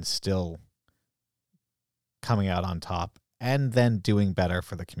diagnosed, and still coming out on top, and then doing better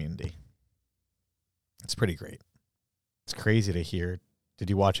for the community. It's pretty great. It's crazy to hear. Did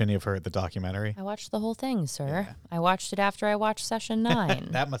you watch any of the documentary? I watched the whole thing, sir. Yeah. I watched it after I watched session 9.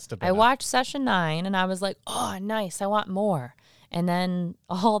 That must have been. I watched session 9 and I was like, oh, nice. I want more. And then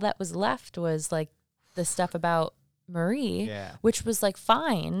all that was left was like the stuff about Marie, Yeah. which was like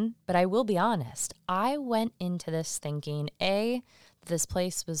fine, but I will be honest. I went into this thinking, A, this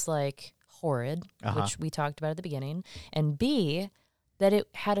place was like horrid, which we talked about at the beginning, and B, that it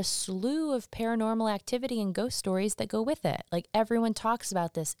had a slew of paranormal activity and ghost stories that go with it. Like everyone talks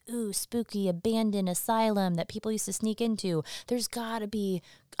about this, spooky abandoned asylum that people used to sneak into. There's gotta be,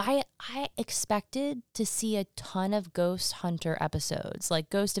 I expected to see a ton of ghost hunter episodes, like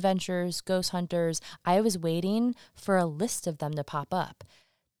Ghost Adventures, Ghost Hunters. I was waiting for a list of them to pop up.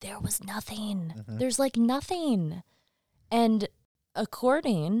 There was nothing. There's like nothing. And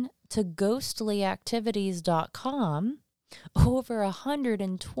according to ghostlyactivities.com, over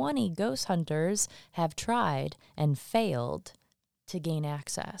 120 ghost hunters have tried and failed to gain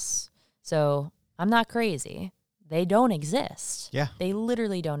access. So I'm not crazy. They don't exist. Yeah. They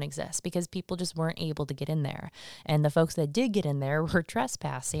literally don't exist because people just weren't able to get in there. And the folks that did get in there were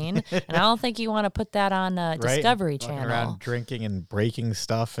trespassing. And I don't think you want to put that on Discovery Walking Channel. around drinking and breaking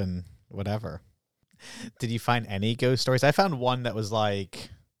stuff and whatever. Did you find any ghost stories? I found one that was like,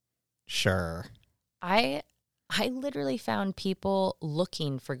 sure. I literally found people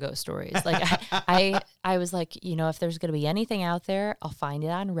looking for ghost stories. Like I was like, if there's going to be anything out there, I'll find it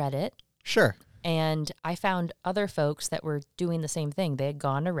on Reddit. Sure. And I found other folks that were doing the same thing. They had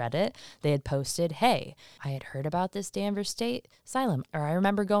gone to Reddit. They had posted, hey, I had heard about this Danvers State Asylum, or I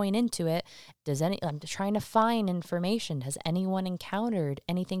remember going into it. I'm trying to find information. Has anyone encountered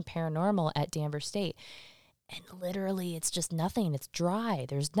anything paranormal at Danvers State? And literally, it's just nothing. It's dry.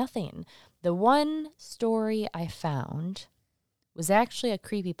 There's nothing. The one story I found was actually a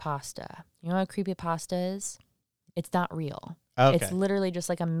creepypasta. You know what a creepypasta is? It's not real. Okay. It's literally just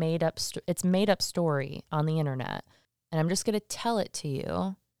like a made-up story on the internet. And I'm just going to tell it to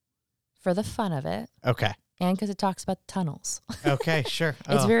you for the fun of it. Okay. And because it talks about the tunnels. Okay, sure.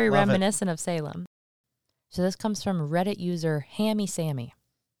 It's very love reminiscent of Salem. So this comes from Reddit user Hammy Sammy.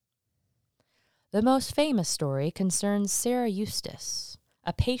 The most famous story concerns Sarah Eustace,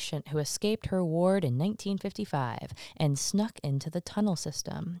 a patient who escaped her ward in 1955 and snuck into the tunnel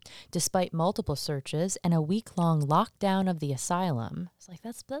system. Despite multiple searches and a week-long lockdown of the asylum, it's like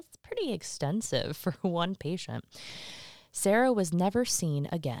that's pretty extensive for one patient. Sarah was never seen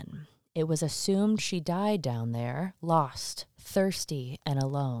again. It was assumed she died down there, lost, thirsty, and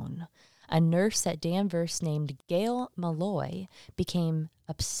alone. A nurse at Danvers named Gail Malloy became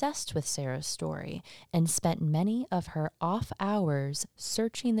obsessed with Sarah's story and spent many of her off hours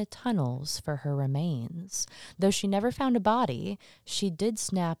searching the tunnels for her remains. Though she never found a body, she did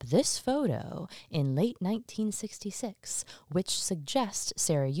snap this photo in late 1966, which suggests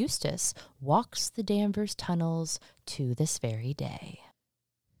Sarah Eustace walks the Danvers tunnels to this very day.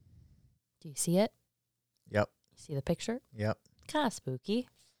 Do you see it? Yep. See the picture? Yep. Kind of spooky.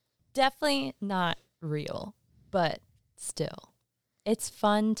 Definitely not real, but still. It's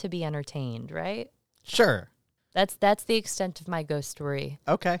fun to be entertained, right? Sure. That's the extent of my ghost story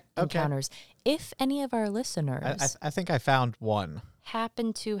encounters. If any of our listeners I think I found one.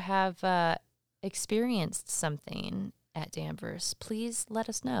 happen to have experienced something at Danvers, please let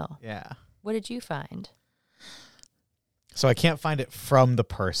us know. Yeah. What did you find? So I can't find it from the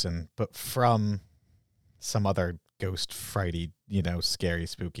person, but from some other ghost frighty, scary,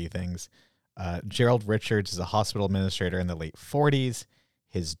 spooky things. Gerald Richards is a hospital administrator in the late 40s.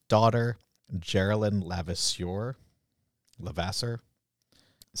 His daughter, Geraldine Levasseur,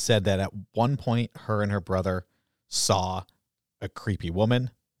 said that at one point her and her brother saw a creepy woman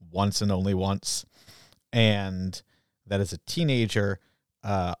once and only once. And that as a teenager,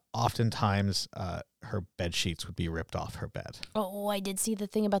 oftentimes her bed sheets would be ripped off her bed. Oh, I did see the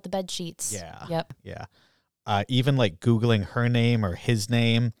thing about the bed sheets. Yeah. Yep. Yeah. Even like Googling her name or his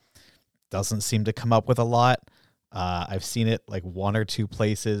name doesn't seem to come up with a lot. I've seen it like one or two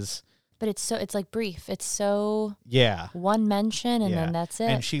places. But it's like brief. It's so Yeah. one mention and then that's it.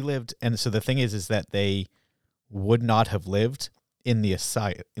 And she lived, and so the thing is that they would not have lived in the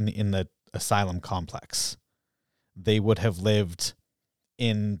asylum complex. They would have lived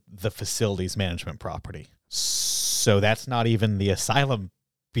in the facilities management property. So that's not even the asylum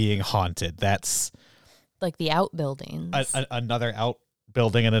being haunted. That's like the outbuildings. Another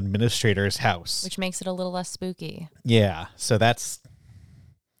outbuilding, an administrator's house. Which makes it a little less spooky. Yeah. So that's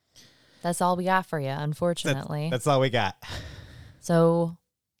all we got for you, unfortunately. That's all we got. So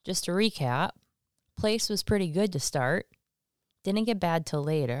just to recap, place was pretty good to start. Didn't get bad till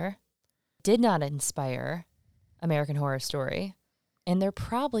later. Did not inspire American Horror Story. And there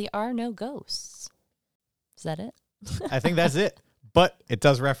probably are no ghosts. Is that it? I think that's it. But it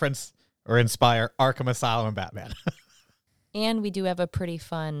does reference or inspire Arkham Asylum and Batman. And we do have a pretty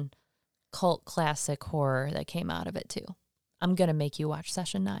fun cult classic horror that came out of it too. I'm going to make you watch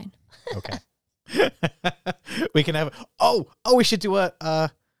Session 9. Okay. We can have we should do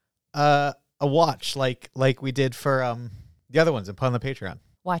a watch like we did for the other ones and put on the Patreon.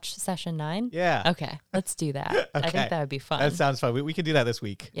 Watch Session 9? Yeah. Okay, let's do that. I think that would be fun. That sounds fun. We can do that this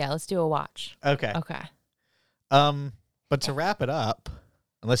week. Yeah, let's do a watch. Okay. Okay. But to wrap it up,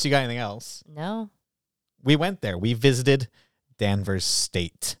 unless you got anything else. No. We went there. We visited Danvers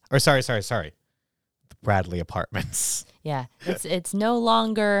State. Or sorry. The Bradley Apartments. Yeah, it's no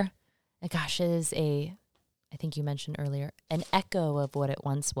longer, gosh, it is I think you mentioned earlier, an echo of what it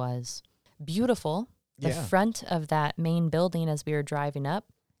once was. Beautiful. The front of that main building as we were driving up,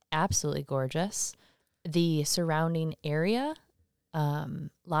 absolutely gorgeous. The surrounding area,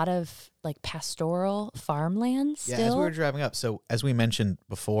 lot of like pastoral farmland still. Yeah, as we were driving up. So as we mentioned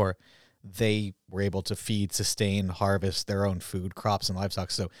before, they were able to feed, sustain, harvest their own food, crops, and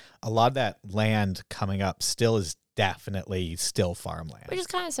livestock. So a lot of that land coming up still is definitely still farmland. Which is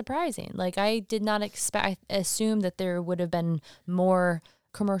kind of surprising. Like I did not I assume that there would have been more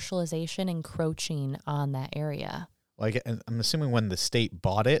commercialization encroaching on that area. Like, I'm assuming when the state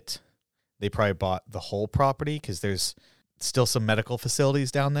bought it, they probably bought the whole property because there's still some medical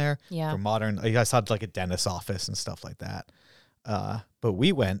facilities down there. Yeah. For modern, I saw like a dentist's office and stuff like that. But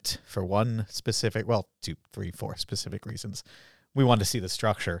we went for one specific, 2, 3, 4 specific reasons. We wanted to see the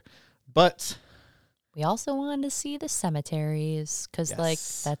structure, but we also wanted to see the cemeteries because like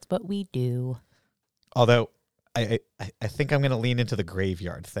that's what we do. Although I think I'm going to lean into the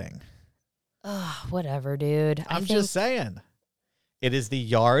graveyard thing. Whatever, dude. I'm just saying. It is the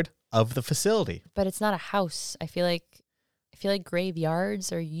yard of the facility. But it's not a house. I feel like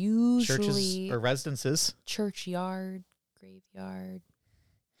graveyards are usually churches or residences. Churchyard, graveyard.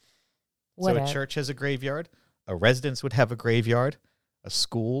 Whatever. So a church has a graveyard. A residence would have a graveyard. A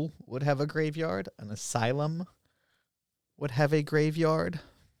school would have a graveyard. An asylum would have a graveyard.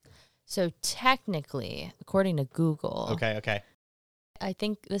 So technically, according to Google, okay, I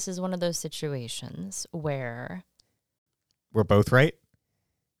think this is one of those situations where we're both right.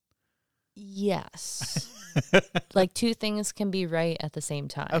 Yes, like two things can be right at the same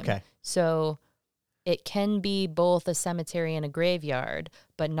time. Okay, so it can be both a cemetery and a graveyard,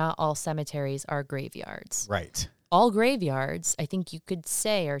 but not all cemeteries are graveyards. Right. All graveyards, I think you could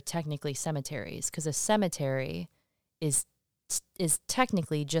say, are technically cemeteries because a cemetery is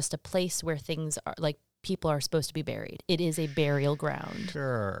technically just a place where things are like people are supposed to be buried. It is a burial ground.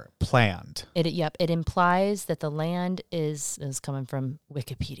 Sure. Planned. It implies that the land is coming from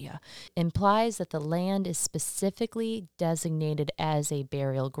Wikipedia, implies that the land is specifically designated as a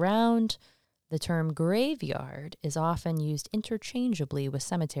burial ground. The term graveyard is often used interchangeably with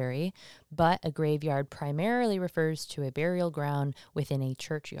cemetery, but a graveyard primarily refers to a burial ground within a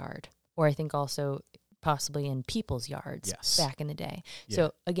churchyard, or I think also possibly in people's yards back in the day. Yeah.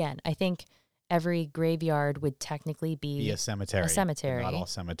 So again, I think every graveyard would technically be a cemetery. Not all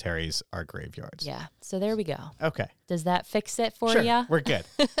cemeteries are graveyards. Yeah. So there we go. Okay. Does that fix it for you? Sure, we're good.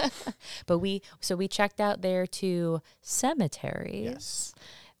 But we checked out their 2 cemeteries,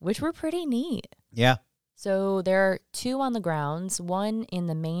 which were pretty neat. Yeah. So there are 2 on the grounds, one in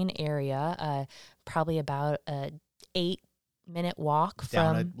the main area, probably about a 8-minute walk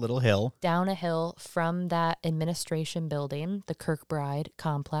down a little hill. Down a hill from that administration building, the Kirkbride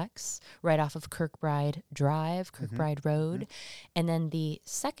complex, right off of Kirkbride Drive, Kirkbride Road. And then the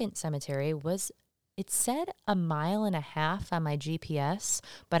second cemetery it said 1.5 miles on my GPS,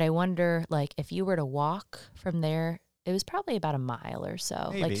 but I wonder, like, if you were to walk from there, it was probably about 1 mile or so.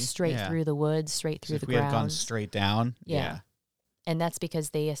 Maybe. Like straight through the woods, straight through the grounds. If we had gone straight down, yeah. And that's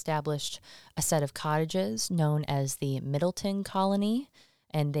because they established a set of cottages known as the Middleton Colony,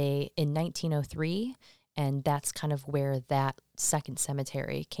 and in 1903, and that's kind of where that second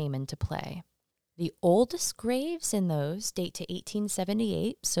cemetery came into play. The oldest graves in those date to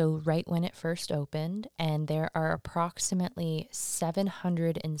 1878, so right when it first opened, and there are approximately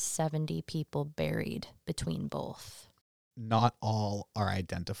 770 people buried between both. Not all are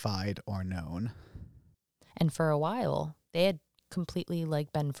identified or known. And for a while, they had completely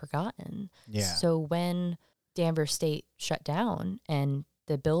been forgotten. Yeah. So when Danvers State shut down and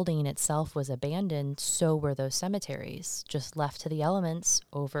the building itself was abandoned, so were those cemeteries, just left to the elements,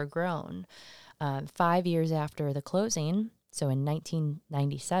 overgrown. 5 years after the closing, so in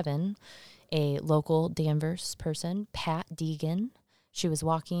 1997, a local Danvers person, Pat Deegan, she was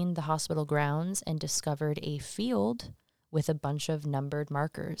walking the hospital grounds and discovered a field with a bunch of numbered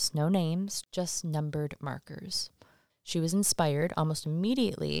markers. No names, just numbered markers. She was inspired almost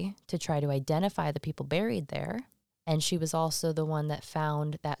immediately to try to identify the people buried there, And she was also the one that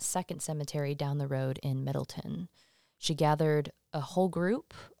found that second cemetery down the road in Middleton. She gathered a whole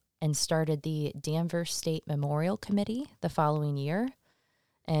group and started the Danvers State Memorial Committee the following year.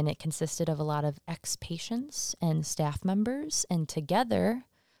 And it consisted of a lot of ex-patients and staff members. And together,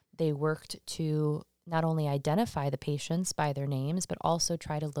 they worked to not only identify the patients by their names, but also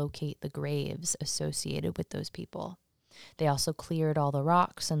try to locate the graves associated with those people. They also cleared all the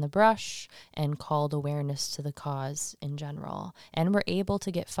rocks and the brush and called awareness to the cause in general, and were able to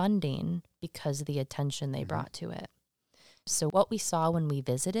get funding because of the attention they brought to it. So what we saw when we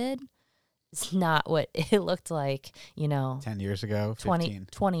visited is not what it looked like, 10 years ago,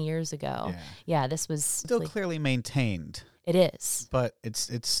 20 years ago. Yeah, this was still clearly maintained. It is. But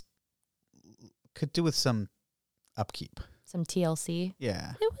it's could do with some upkeep. Some TLC.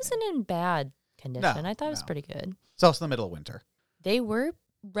 Yeah. It wasn't in bad condition. No, I thought it was pretty good. It's also the middle of winter. They were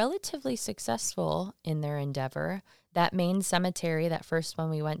relatively successful in their endeavor. That main cemetery, that first one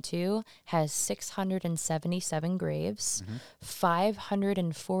we went to, has 677 graves,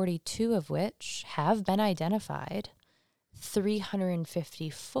 542 of which have been identified.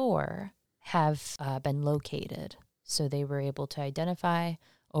 354 have been located. So they were able to identify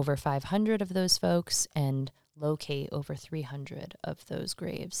over 500 of those folks and locate over 300 of those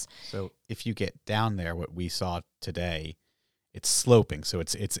graves. So if you get down there, what we saw today, it's sloping. So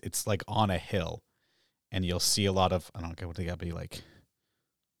it's like on a hill, and you'll see a lot of, I don't know, what they got to be like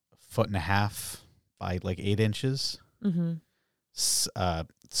 1.5 feet by like 8 inches.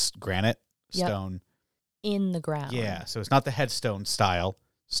 Granite stone in the ground. Yeah. So it's not the headstone style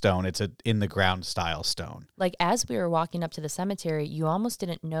stone. It's a in the ground style stone. Like as we were walking up to the cemetery, you almost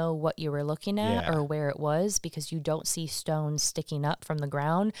didn't know what you were looking at or where it was, because you don't see stones sticking up from the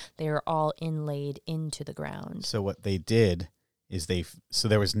ground. They are all inlaid into the ground. So what they did is so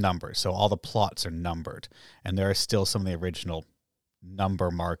there was numbers. So all the plots are numbered, and there are still some of the original number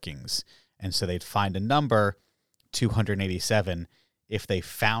markings. And so they'd find a number, 287. If they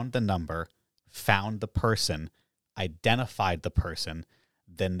found the number, found the person, identified the person,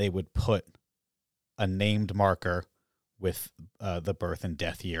 then they would put a named marker with the birth and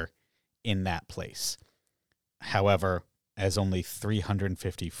death year in that place. However, as only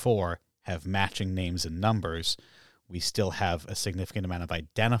 354 have matching names and numbers, we still have a significant amount of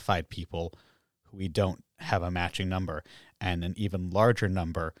identified people who we don't have a matching number, and an even larger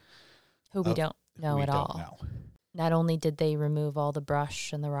number who we don't know at all. Not only did they remove all the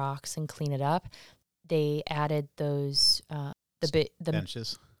brush and the rocks and clean it up, they added those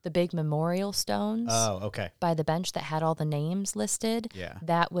benches, the big memorial stones. Oh, okay. By the bench that had all the names listed. Yeah,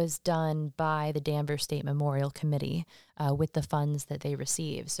 that was done by the Danvers State Memorial Committee with the funds that they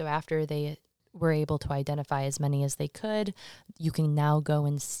received. So after they were able to identify as many as they could, you can now go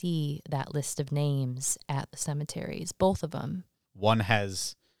and see that list of names at the cemeteries, both of them. One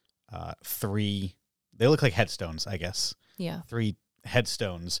has 3, they look like headstones, I guess. Yeah. 3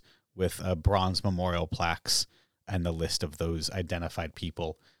 headstones with bronze memorial plaques and the list of those identified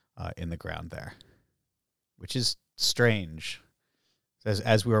people in the ground there, which is strange.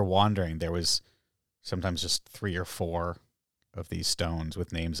 As we were wandering, there was sometimes just 3 or 4 of these stones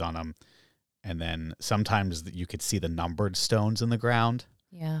with names on them. And then sometimes you could see the numbered stones in the ground.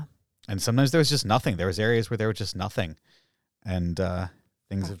 Yeah. And sometimes there was just nothing. There was areas where there was just nothing. And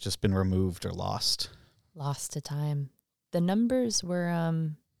things have just been removed or lost. Lost to time. The numbers were,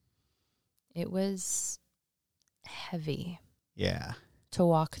 it was heavy. Yeah. To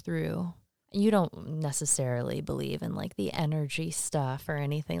walk through. You don't necessarily believe in like the energy stuff or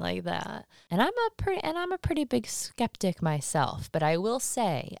anything like that. And I'm a pretty big skeptic myself, but I will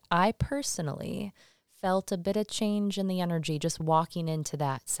say I personally felt a bit of change in the energy just walking into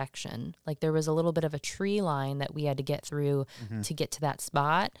that section. Like there was a little bit of a tree line that we had to get through to get to that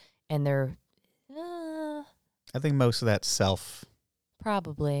spot, and there I think most of that's self.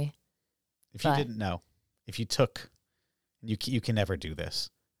 Probably. If you didn't know, if you took, you can never do this.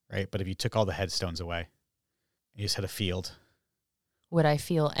 Right, but if you took all the headstones away, and you just had a field, would I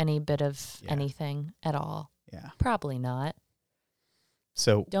feel any bit of anything at all? Yeah, probably not.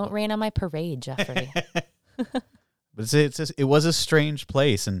 So don't rain on my parade, Jeffrey. But it was a strange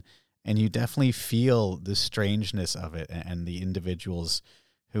place, and you definitely feel the strangeness of it and the individuals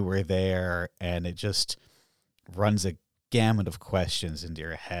who were there, and it just runs a gamut of questions into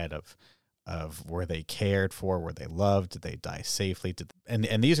your head of were they cared for, were they loved, did they die safely,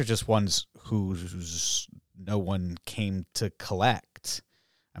 and these are just ones whose no one came to collect.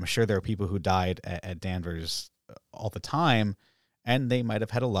 I'm sure there are people who died at Danvers all the time, and they might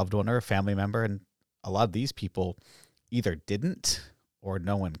have had a loved one or a family member, and a lot of these people either didn't, or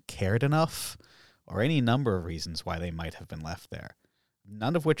no one cared enough, or any number of reasons why they might have been left there,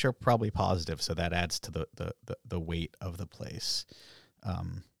 none of which are probably positive. So that adds to the weight of the place.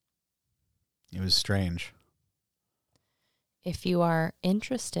 It was strange. If you are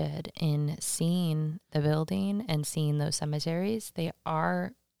interested in seeing the building and seeing those cemeteries, they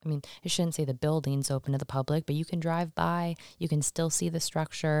are, I mean, I shouldn't say the building's open to the public, but you can drive by, you can still see the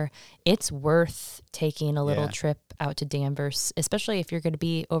structure. It's worth taking a little trip out to Danvers, especially if you're going to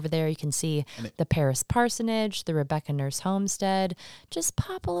be over there. You can see the Paris Parsonage, the Rebecca Nurse Homestead. Just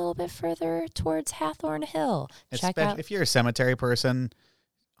pop a little bit further towards Hathorne Hill. Check out. If you're a cemetery person,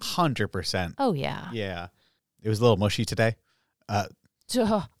 100%. Oh, yeah. Yeah. It was a little mushy today. A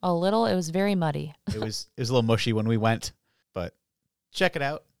little. It was very muddy. It was a little mushy when we went, but check it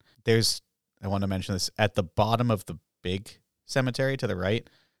out. I want to mention this, at the bottom of the big cemetery to the right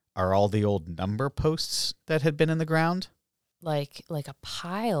are all the old number posts that had been in the ground. Like a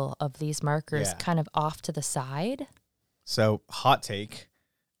pile of these markers kind of off to the side. So, hot take.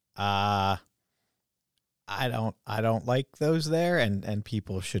 I don't like those there, and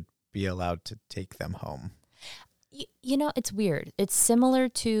people should be allowed to take them home. You know, it's weird. It's similar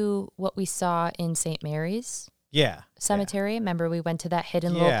to what we saw in St. Mary's Cemetery. Remember, we went to that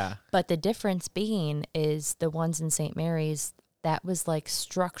hidden little... But the difference being is the ones in St. Mary's, that was like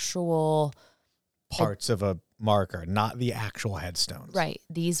structural... Parts of a marker, not the actual headstones. Right.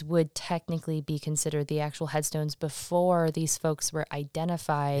 These would technically be considered the actual headstones before these folks were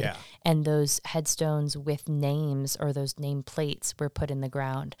identified and those headstones with names or those name plates were put in the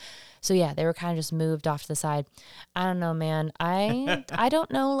ground. So yeah, they were kind of just moved off to the side. I don't know, man. I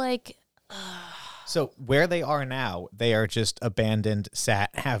don't know, like... So where they are now, they are just abandoned,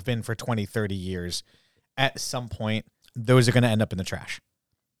 have been for 20, 30 years. At some point, those are going to end up in the trash.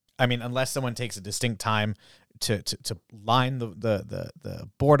 I mean, unless someone takes a distinct time to line the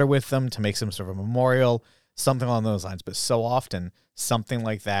border with them, to make some sort of a memorial, something along those lines. But so often, something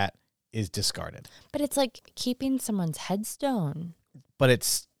like that is discarded. But it's like keeping someone's headstone.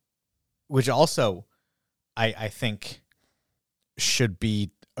 But which also, I think, should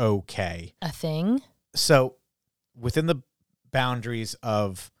be okay. A thing? So, within the boundaries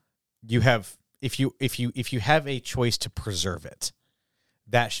of, if you have a choice to preserve it,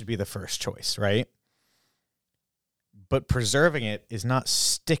 that should be the first choice, right? But preserving it is not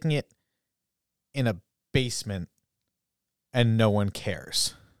sticking it in a basement and no one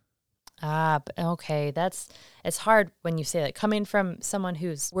cares. Okay. It's hard when you say that. Coming from someone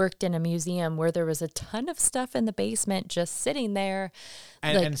who's worked in a museum where there was a ton of stuff in the basement just sitting there.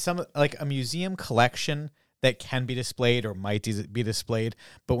 And some, like a museum collection that can be displayed or might be displayed.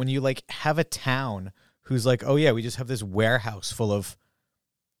 But when you like have a town who's like, oh yeah, we just have this warehouse full of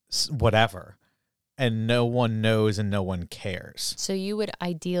whatever, and no one knows and no one cares. So you would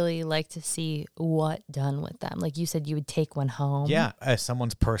ideally like to see what done with them? Like you said, you would take one home? Yeah,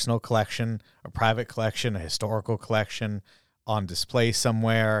 someone's personal collection, a private collection, a historical collection on display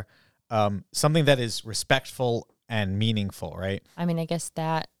somewhere, something that is respectful and meaningful, right? I mean, I guess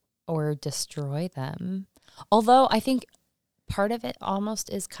that, or destroy them. Although I think part of it almost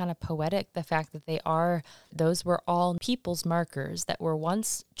is kind of poetic, the fact that those were all people's markers that were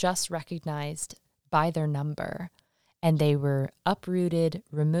once just recognized by their number, and they were uprooted,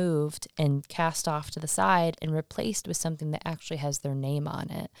 removed, and cast off to the side and replaced with something that actually has their name on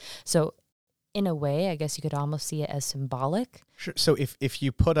it. So in a way, I guess you could almost see it as symbolic. Sure. So if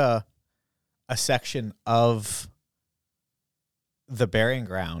you put a section of the burying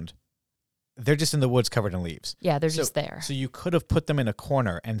ground, they're just in the woods covered in leaves. Yeah, they're just there. So you could have put them in a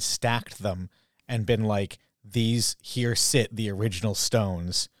corner and stacked them and been like, here sit the original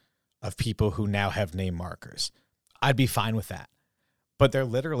stones of people who now have name markers. I'd be fine with that. But they're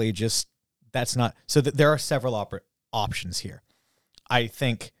literally just, that's not, so there are several options here. I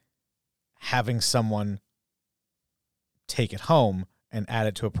think having someone take it home and add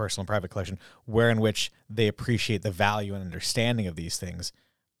it to a personal and private collection, in which they appreciate the value and understanding of these things,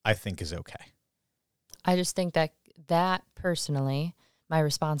 I think is okay. I just think that personally, my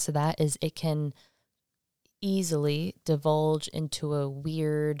response to that is it can easily divulge into a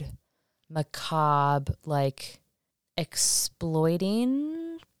weird, macabre, like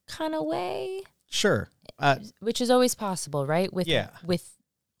exploiting kind of way. Sure. Which is always possible, right? With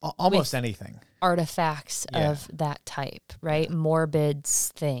almost anything. Artifacts of that type, right? Morbid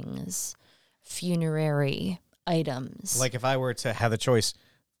things, funerary items. Like if I were to have the choice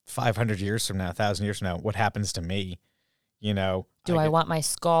 500 years from now, 1,000 years from now, what happens to me? You know, do I want my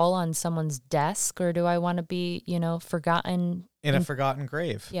skull on someone's desk, or do I want to be, forgotten in a forgotten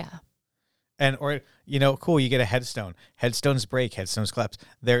grave? Yeah. And, or, cool, you get a headstone. Headstones break, headstones collapse.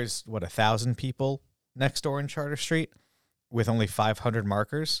 There's, 1,000 people next door in Charter Street with only 500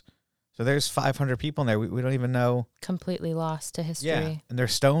 markers. So there's 500 people in there. We don't even know. Completely lost to history. Yeah, and their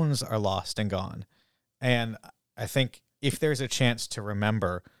stones are lost and gone. And I think if there's a chance to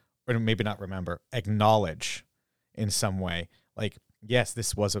remember, or maybe not remember, acknowledge in some way, like, yes,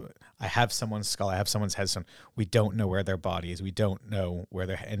 I have someone's skull, I have someone's headstone. We don't know where their body is. We don't know where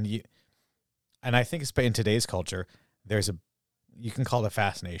they're, and I think it's in today's culture, you can call it a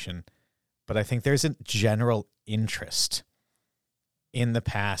fascination, but I think there's a general interest in the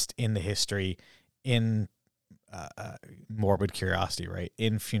past, in the history, in morbid curiosity, right?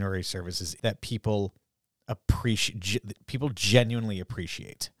 In funerary services that people genuinely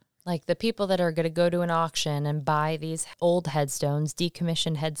appreciate. Like the people that are going to go to an auction and buy these old headstones,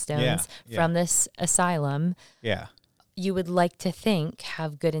 decommissioned headstones from this asylum. Yeah. You would like to think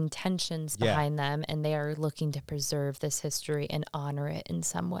have good intentions behind them, and they are looking to preserve this history and honor it in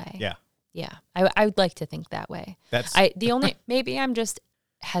some way. Yeah. Yeah. I would like to think that way. Maybe I'm just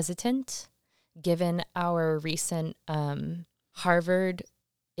hesitant given our recent Harvard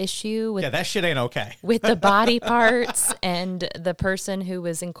issue with that shit ain't okay. with the body parts and the person who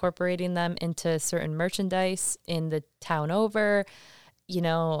was incorporating them into certain merchandise in the town over.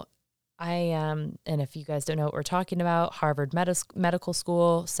 And if you guys don't know what we're talking about, Harvard Medical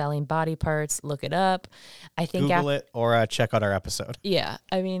School selling body parts, look it up. I think Google it or check out our episode. Yeah,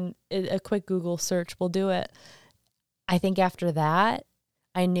 I mean, a quick Google search will do it. I think after that,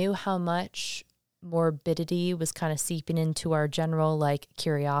 I knew how much morbidity was kind of seeping into our general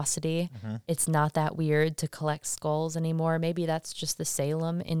curiosity. Mm-hmm. It's not that weird to collect skulls anymore. Maybe that's just the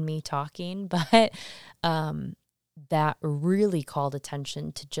Salem in me talking, but that really called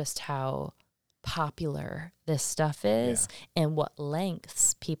attention to just how popular this stuff is and what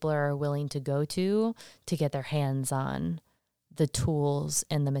lengths people are willing to go to get their hands on the tools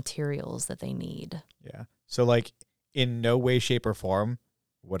and the materials that they need. Yeah. So in no way, shape, or form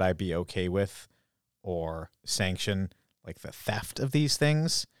would I be okay with or sanction the theft of these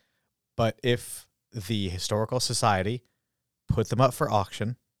things. But if the Historical Society put them up for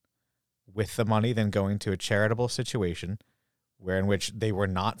auction with the money then going to a charitable situation in which they were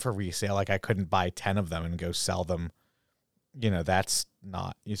not for resale, I couldn't buy 10 of them and go sell them, that's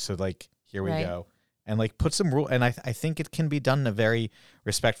not, so here we go. And put some rule, and I think it can be done in a very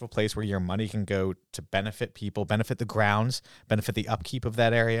respectful place where your money can go to benefit people, benefit the grounds, benefit the upkeep of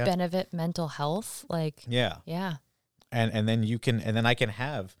that area, benefit mental health, yeah. And then I can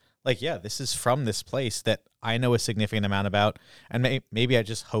have this is from this place that I know a significant amount about, and maybe I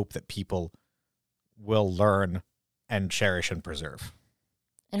just hope that people will learn and cherish and preserve.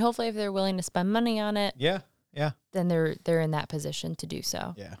 And hopefully, if they're willing to spend money on it, then they're in that position to do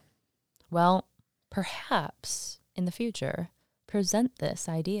so. Yeah. Well, perhaps in the future, present this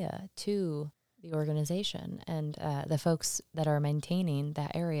idea to the organization and the folks that are maintaining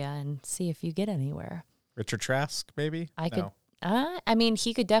that area and see if you get anywhere. Richard Trask, maybe?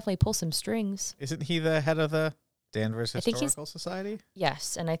 He could definitely pull some strings. Isn't he the head of the Danvers Historical Society?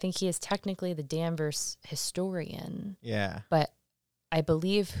 Yes, and I think he is technically the Danvers historian. Yeah. But I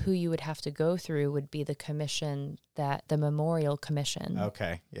believe who you would have to go through would be the commission, the Memorial Commission.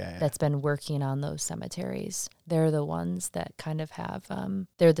 Okay, yeah. That's been working on those cemeteries. They're the ones that kind of have,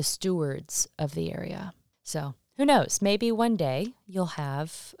 they're the stewards of the area. So who knows? Maybe one day you'll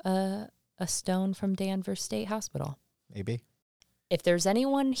have a stone from Danvers State Hospital. Maybe. If there's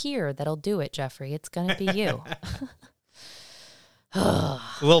anyone here that'll do it, Jeffrey, it's going to be you. A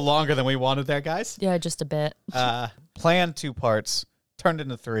little longer than we wanted there, guys. Yeah, just a bit. Planned 2 parts, turned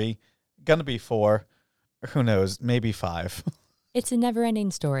into 3, gonna be 4. Who knows? Maybe 5. It's a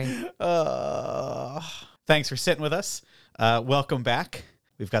never-ending story. Thanks for sitting with us. Welcome back.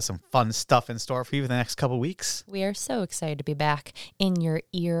 We've got some fun stuff in store for you for the next couple weeks. We are so excited to be back in your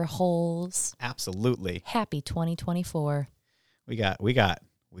ear holes. Absolutely. Happy 2024. We got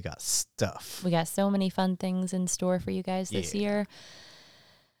stuff. We got so many fun things in store for you guys this year.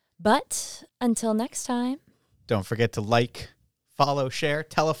 But until next time, don't forget to follow, share,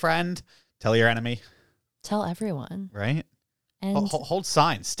 tell a friend, tell your enemy. Tell everyone. Right? And hold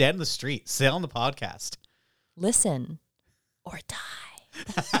signs, stand in the street, say on the podcast. Listen or die.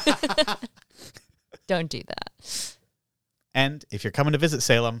 Don't do that. And if you're coming to visit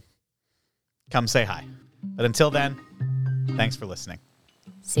Salem, come say hi. But until then, thanks for listening.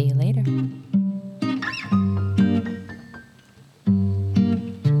 See you later.